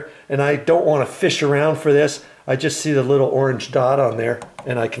out here and I don't want to fish around for this, I just see the little orange dot on there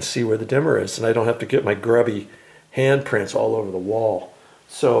and I can see where the dimmer is, and I don't have to get my grubby handprints all over the wall.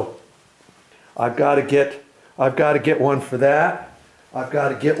 So I've got to get one for that. I've got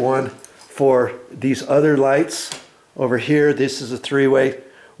to get one for these other lights over here. This is a three-way.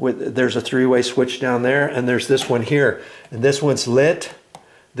 There's a three-way switch down there, and there's this one here, and this one's lit.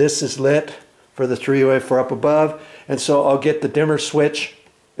 This is lit for the three-way for up above, and so I'll get the dimmer switch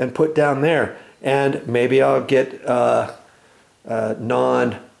and put down there, and maybe I'll get a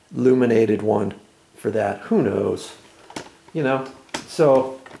non-illuminated one for that. Who knows? You know,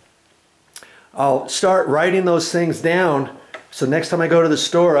 so I'll start writing those things down so next time I go to the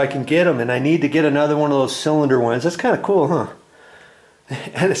store I can get them, and I need to get another one of those cylinder ones. That's kind of cool, huh?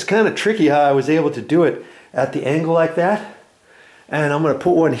 And it's kind of tricky how I was able to do it at the angle like that. And I'm going to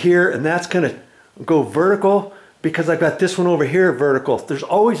put one here, and that's going to go vertical because I've got this one over here vertical. There's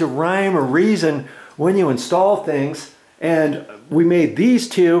always a rhyme or reason when you install things, and we made these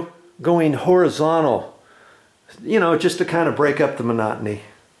two going horizontal, you know, just to kind of break up the monotony,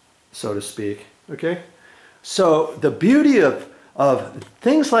 so to speak. Okay? So the beauty of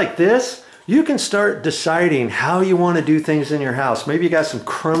things like this, you can start deciding how you want to do things in your house. Maybe you got some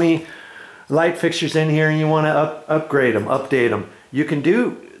crummy light fixtures in here and you want to upgrade them, update them. You can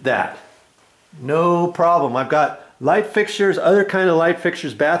do that. No problem. I've got light fixtures, other kind of light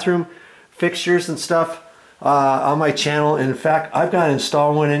fixtures, bathroom fixtures and stuff on my channel. And in fact, I've got to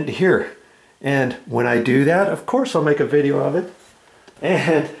install one into here. And when I do that, of course, I'll make a video of it.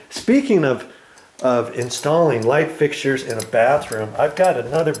 And speaking of installing light fixtures in a bathroom, I've got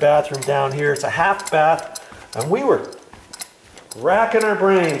another bathroom down here. It's a half bath, and we were racking our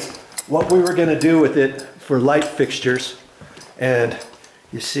brains what we were going to do with it for light fixtures. And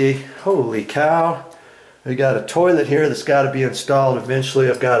you see, holy cow, we got a toilet here that's got to be installed eventually.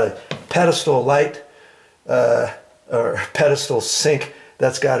 I've got a pedestal light or pedestal sink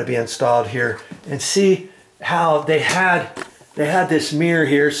that's got to be installed here. And see how they had this mirror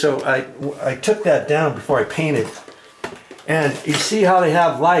here, so I took that down before I painted. And you see how they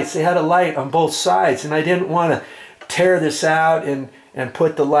have lights. They had a light on both sides, and I didn't want to tear this out and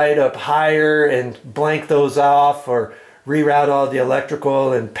put the light up higher and blank those off or reroute all the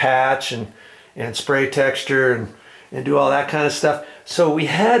electrical and patch and spray texture and do all that kind of stuff. So we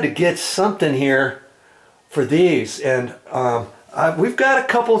had to get something here for these, and we've got a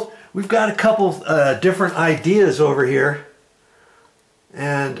couple different ideas over here.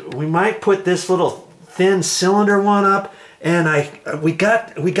 And we might put this little thin cylinder one up, and we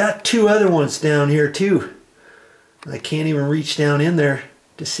got two other ones down here too. I can't even reach down in there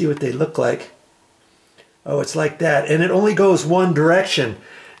to see what they look like. Oh, it's like that, and it only goes one direction.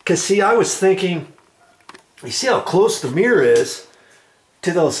 Because see, I was thinking, you see how close the mirror is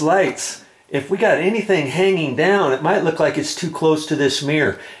to those lights. If we got anything hanging down, it might look like it's too close to this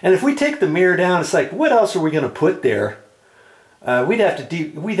mirror. And if we take the mirror down, it's like, what else are we going to put there? We'd have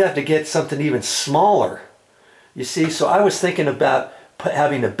to get something even smaller, you see. So I was thinking about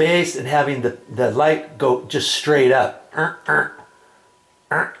having the base and having the light go just straight up,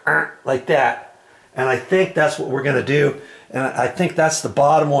 like that. And I think that's what we're going to do. And I think that's the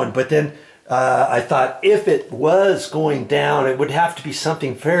bottom one. But then I thought if it was going down, it would have to be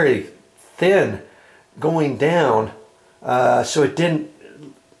something very thin going down, so it didn't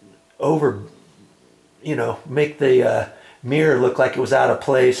you know, make the mirror look like it was out of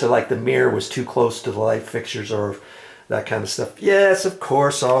place, or like the mirror was too close to the light fixtures or that kind of stuff. Yes, of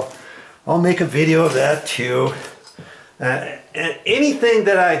course, I'll make a video of that too. And anything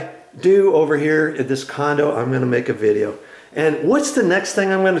that I do over here at this condo, I'm going to make a video. And what's the next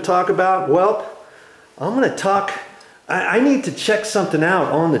thing I'm going to talk about? Well, I'm going to talk, I need to check something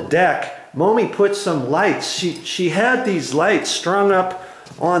out on the deck. Mommy put some lights. She had these lights strung up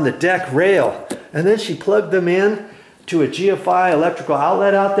on the deck rail, and then she plugged them in to a GFI electrical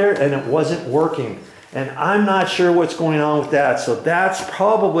outlet out there, and it wasn't working. And I'm not sure what's going on with that. So that's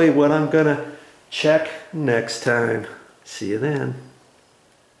probably what I'm going to check next time. See you then.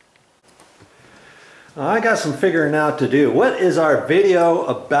 I got some figuring out to do. What is our video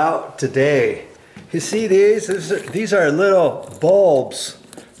about today? You see these? These are little bulbs,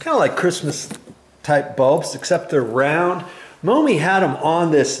 kind of like Christmas type bulbs, except they're round. Mommy had them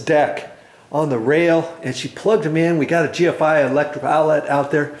on this deck, on the rail, and she plugged them in. We got a GFI electrical outlet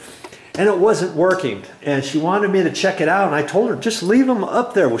out there, and it wasn't working. And she wanted me to check it out, and I told her, just leave them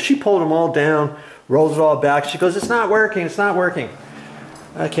up there. Well, she pulled them all down, rolled it all back. She goes, it's not working, it's not working.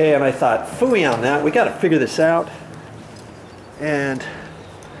 Okay, and I thought, phooey on that, we got to figure this out. And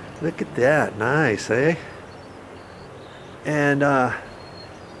look at that, nice, eh? And I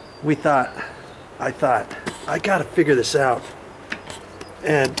thought, I got to figure this out.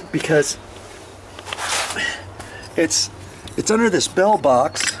 And because it's under this bell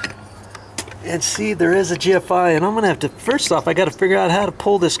box, and see, there is a GFI, and I'm going to have to, first off, I got to figure out how to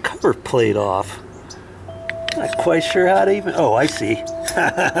pull this cover plate off. Not quite sure how to even, oh, I see.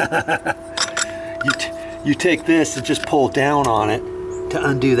 You take this and just pull down on it to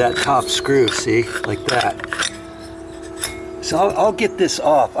undo that top screw, see, like that. So I'll get this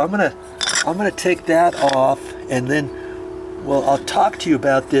off. I'm gonna take that off, and then, well, I'll talk to you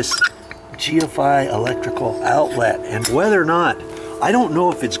about this GFI electrical outlet and whether or not, I don't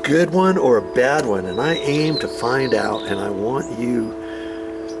know if it's a good one or a bad one, and I aim to find out, and I want you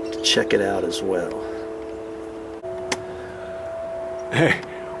to check it out as well.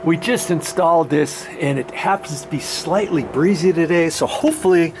 We just installed this, and it happens to be slightly breezy today, so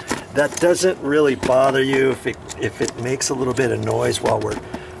hopefully that doesn't really bother you if it makes a little bit of noise while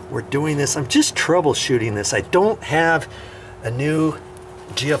we're doing this. I'm just troubleshooting this. I don't have a new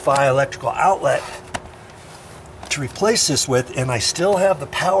GFI electrical outlet to replace this with, and I still have the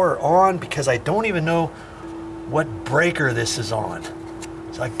power on because I don't even know what breaker this is on.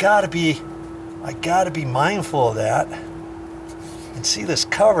 So I gotta be mindful of that. And see this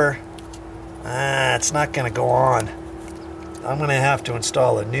cover, it's not going to go on. I'm going to have to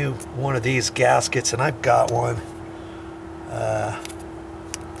install a new one of these gaskets, and I've got one.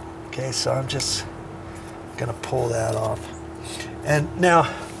 Okay, so I'm just going to pull that off. And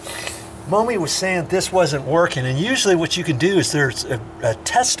now, Mommy was saying this wasn't working, and usually what you can do is there's a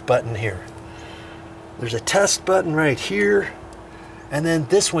test button here. There's a test button right here, and then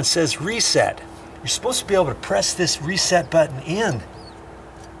this one says reset. You're supposed to be able to press this reset button in,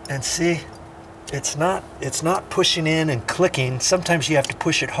 and see, it's not pushing in and clicking. Sometimes you have to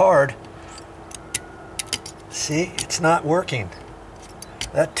push it hard. See, it's not working.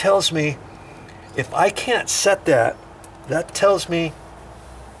 That tells me, if I can't set that, that tells me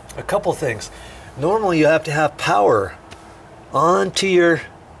a couple things. Normally you have to have power onto your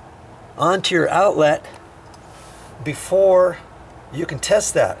outlet before you can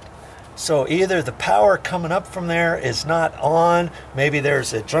test that. So either the power coming up from there is not on, maybe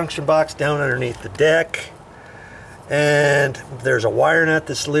there's a junction box down underneath the deck, and there's a wire nut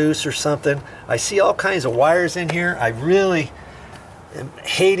that's loose or something. I see all kinds of wires in here. I really am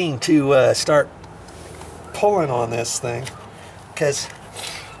hating to start pulling on this thing because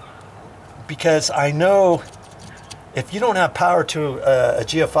I know if you don't have power to a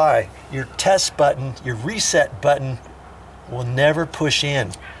GFI, your test button, your reset button will never push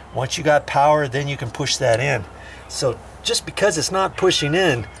in. Once you got power, then you can push that in. So just because it's not pushing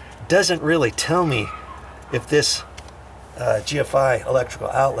in doesn't really tell me if this GFI electrical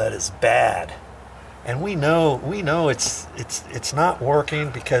outlet is bad. And we know it's not working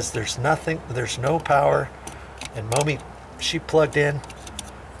because there's no power. And Mommy, she plugged in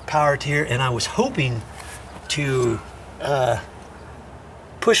power to here, and I was hoping to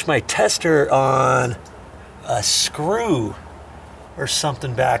push my tester on a screw or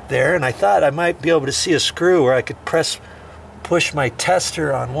something back there, and I thought I might be able to see a screw where I could push my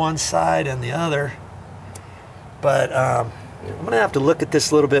tester on one side and the other, but I'm gonna have to look at this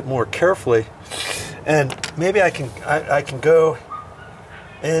a little bit more carefully, and maybe I can go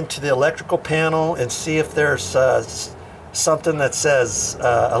into the electrical panel and see if there's something that says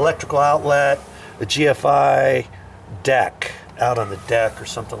electrical outlet a GFI deck out on the deck or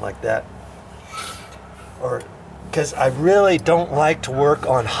something like that. Or because I really don't like to work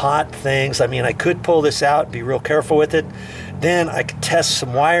on hot things. I mean, I could pull this out and be real careful with it. Then I could test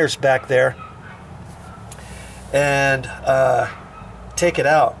some wires back there and take it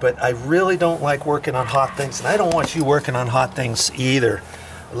out. But I really don't like working on hot things, and I don't want you working on hot things either.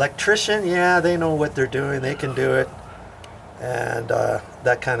 Electrician, yeah, they know what they're doing. They can do it and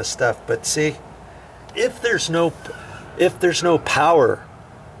that kind of stuff. But see, if there's no power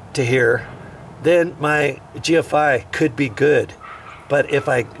to here, then my GFI could be good. But if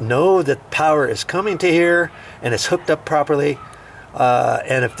I know that power is coming to here and it's hooked up properly,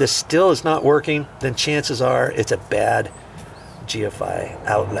 and if this still is not working, then chances are it's a bad GFI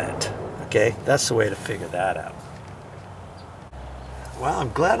outlet. Okay, that's the way to figure that out. Well,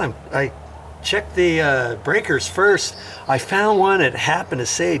 I'm glad I checked the breakers first. I found one that happened to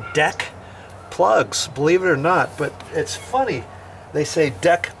say deck plugs, believe it or not. But it's funny, they say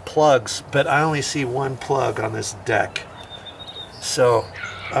deck plugs, but I only see one plug on this deck. So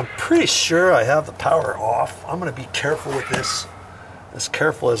I'm pretty sure I have the power off. I'm going to be careful with this, as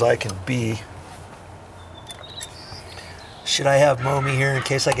careful as I can be. Should I have Momi here in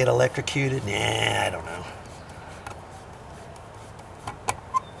case I get electrocuted? Nah, I don't know.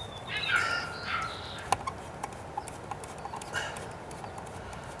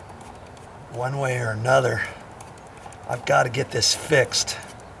 One way or another, I've got to get this fixed.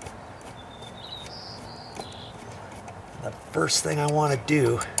 The first thing I want to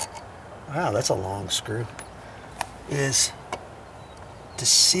do, wow, that's a long screw, is to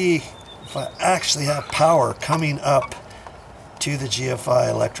see if I actually have power coming up to the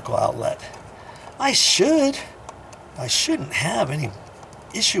GFI electrical outlet. I shouldn't have any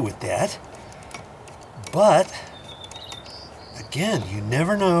issue with that. But again, you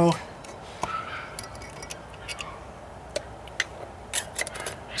never know.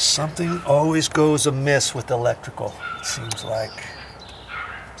 Something always goes amiss with electrical, it seems like.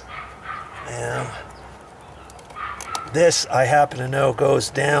 Now, this I happen to know goes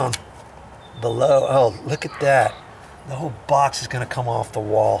down below. Oh, look at that. The whole box is going to come off the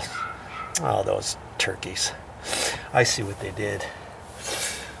wall. Oh, those turkeys. I see what they did.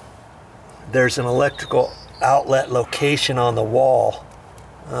 There's an electrical outlet location on the wall.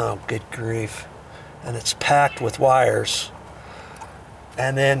 Oh, good grief. And it's packed with wires.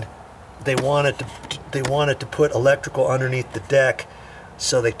 And then they wanted to put electrical underneath the deck,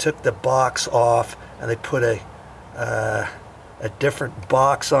 so they took the box off and they put a different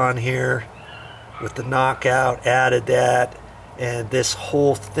box on here with the knockout, added that, and this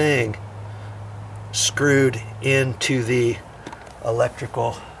whole thing screwed into the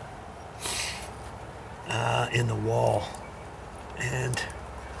electrical in the wall, and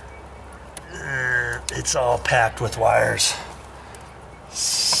it's all packed with wires.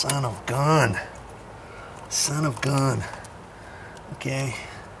 Son of gun. Son of gun. Okay.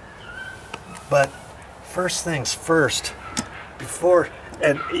 But first things first, before,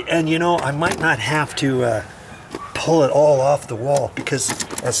 and you know, I might not have to pull it all off the wall, because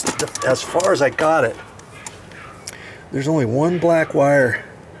as far as I got it, there's only one black wire.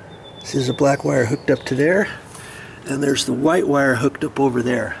 This is a black wire hooked up to there, and there's the white wire hooked up over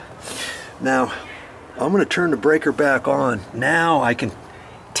there. Now, I'm going to turn the breaker back on. Now I can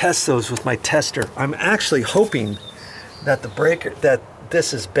test those with my tester. I'm actually hoping that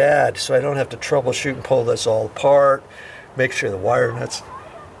this is bad, so I don't have to troubleshoot and pull this all apart, make sure the wire nuts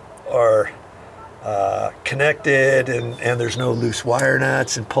are connected and there's no loose wire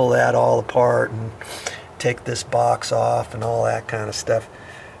nuts, and pull that all apart and take this box off and all that kind of stuff,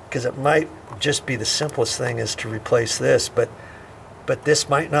 because it might just be the simplest thing is to replace this, but this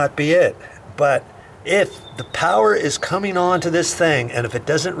might not be it. But if the power is coming on to this thing, and if it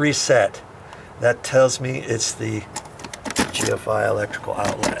doesn't reset, that tells me it's the GFI electrical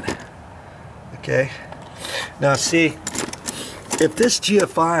outlet. Okay? Now see, if this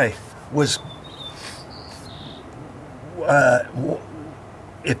GFI was,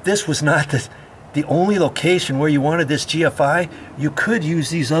 if this was not the only location where you wanted this GFI, you could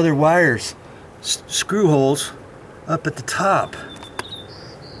use these other wires, screw holes up at the top,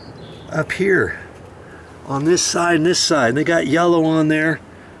 up here, on this side and this side. And they got yellow on there,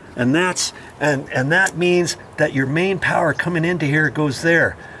 and that means that your main power coming into here goes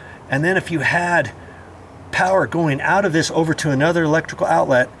there. And then if you had power going out of this over to another electrical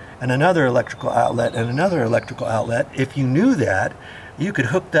outlet, and another electrical outlet, and another electrical outlet, if you knew that, you could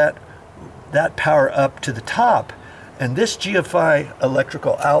hook that power up to the top, and this GFI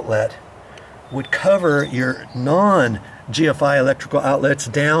electrical outlet would cover your non GFI electrical outlets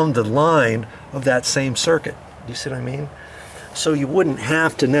down the line of that same circuit. Do you see what I mean? So you wouldn't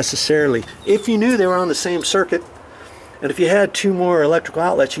have to necessarily, if you knew they were on the same circuit, and if you had two more electrical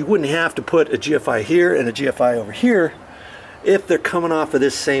outlets, you wouldn't have to put a GFI here and a GFI over here if they're coming off of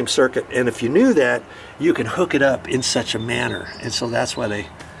this same circuit. And if you knew that, you can hook it up in such a manner. And so that's why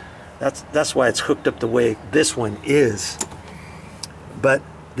that's why it's hooked up the way this one is. But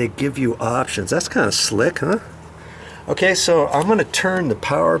they give you options. That's kind of slick, huh? Okay, so I'm going to turn the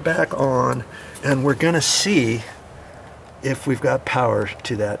power back on, and we're going to see if we've got power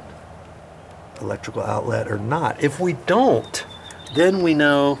to that electrical outlet or not. If we don't, then we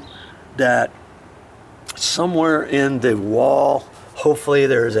know that somewhere in the wall, hopefully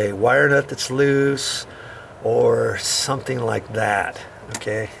there's a wire nut that's loose or something like that.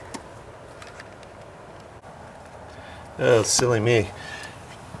 Okay. Oh, silly me.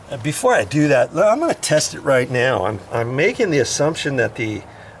 Before I do that, I'm going to test it right now. I'm making the assumption that the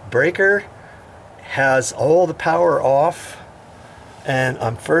breaker has all the power off, and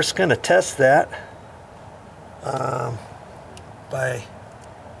I'm first going to test that by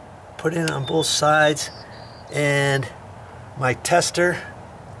putting it on both sides, and my tester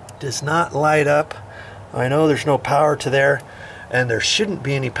does not light up. I know there's no power to there, and there shouldn't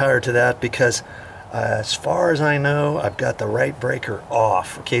be any power to that because as far as I know, I've got the right breaker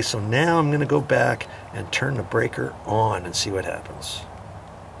off. Okay, so now I'm going to go back and turn the breaker on and see what happens.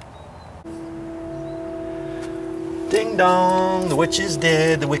 Ding dong, the witch is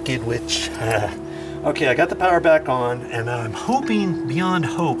dead, the wicked witch. Okay, I got the power back on, and I'm hoping beyond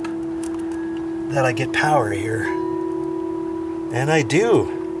hope that I get power here. And I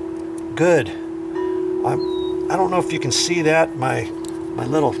do. Good. I don't know if you can see that. My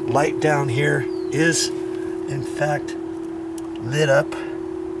little light down here is in fact lit up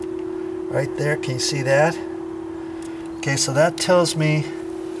right there. Can you see that? Okay, so that tells me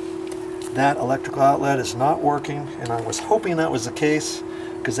that electrical outlet is not working, and I was hoping that was the case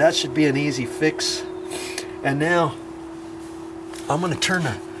because that should be an easy fix. And now I'm going to turn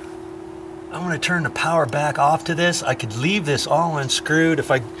the power back off to this. I could leave this all unscrewed. If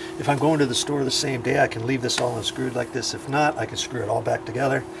I'm going to the store the same day, I can leave this all unscrewed like this. If not, I can screw it all back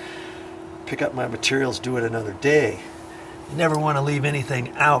together, pick up my materials, do it another day. You never want to leave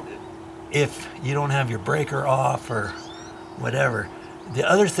anything out if you don't have your breaker off or whatever. The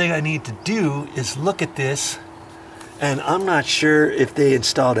other thing I need to do is look at this, and I'm not sure if they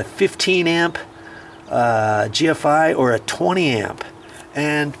installed a 15 amp GFI or a 20 amp,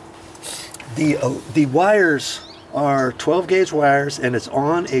 and the wires are 12 gauge wires, and it's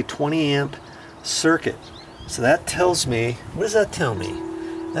on a 20 amp circuit. So that tells me, what does that tell me?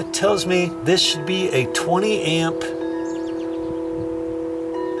 That tells me this should be a 20 amp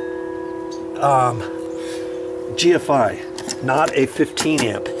GFI, not a 15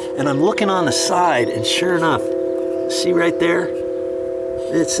 amp. And I'm looking on the side, and sure enough, see right there?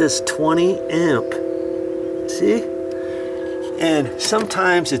 It says 20 amp. See? And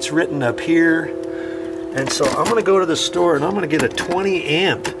sometimes it's written up here. And so I'm going to go to the store and I'm going to get a 20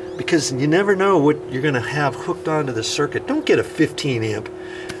 amp because you never know what you're going to have hooked onto the circuit. Don't get a 15 amp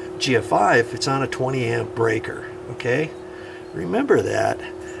GFI if it's on a 20 amp breaker. Okay? Remember that.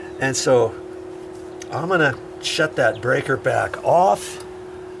 And so I'm going to shut that breaker back off.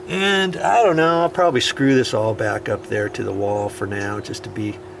 And I don't know, I'll probably screw this all back up there to the wall for now just to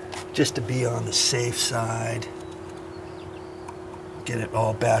be on the safe side. Get it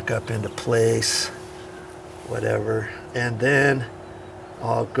all back up into place, whatever. And then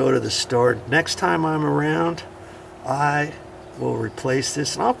I'll go to the store. Next time I'm around, I will replace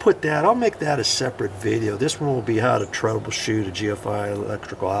this, and I'll make that a separate video. This one will be how to troubleshoot a GFI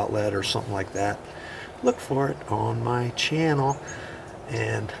electrical outlet or something like that. Look for it on my channel.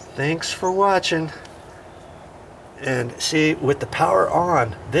 And thanks for watching. And see, with the power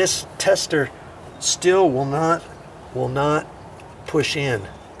on, this tester still will not push in.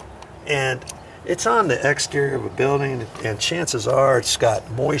 And it's on the exterior of a building, and chances are it's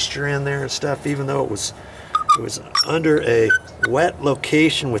got moisture in there and stuff, even though it was under a wet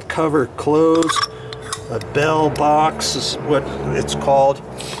location with cover closed. A bell box is what it's called.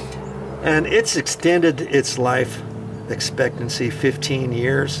 And it's extended its life expectancy 15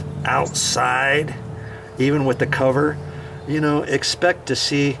 years outside, even with the cover. You know, expect to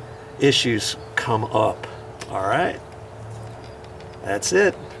see issues come up. All right, that's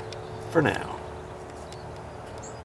it for now.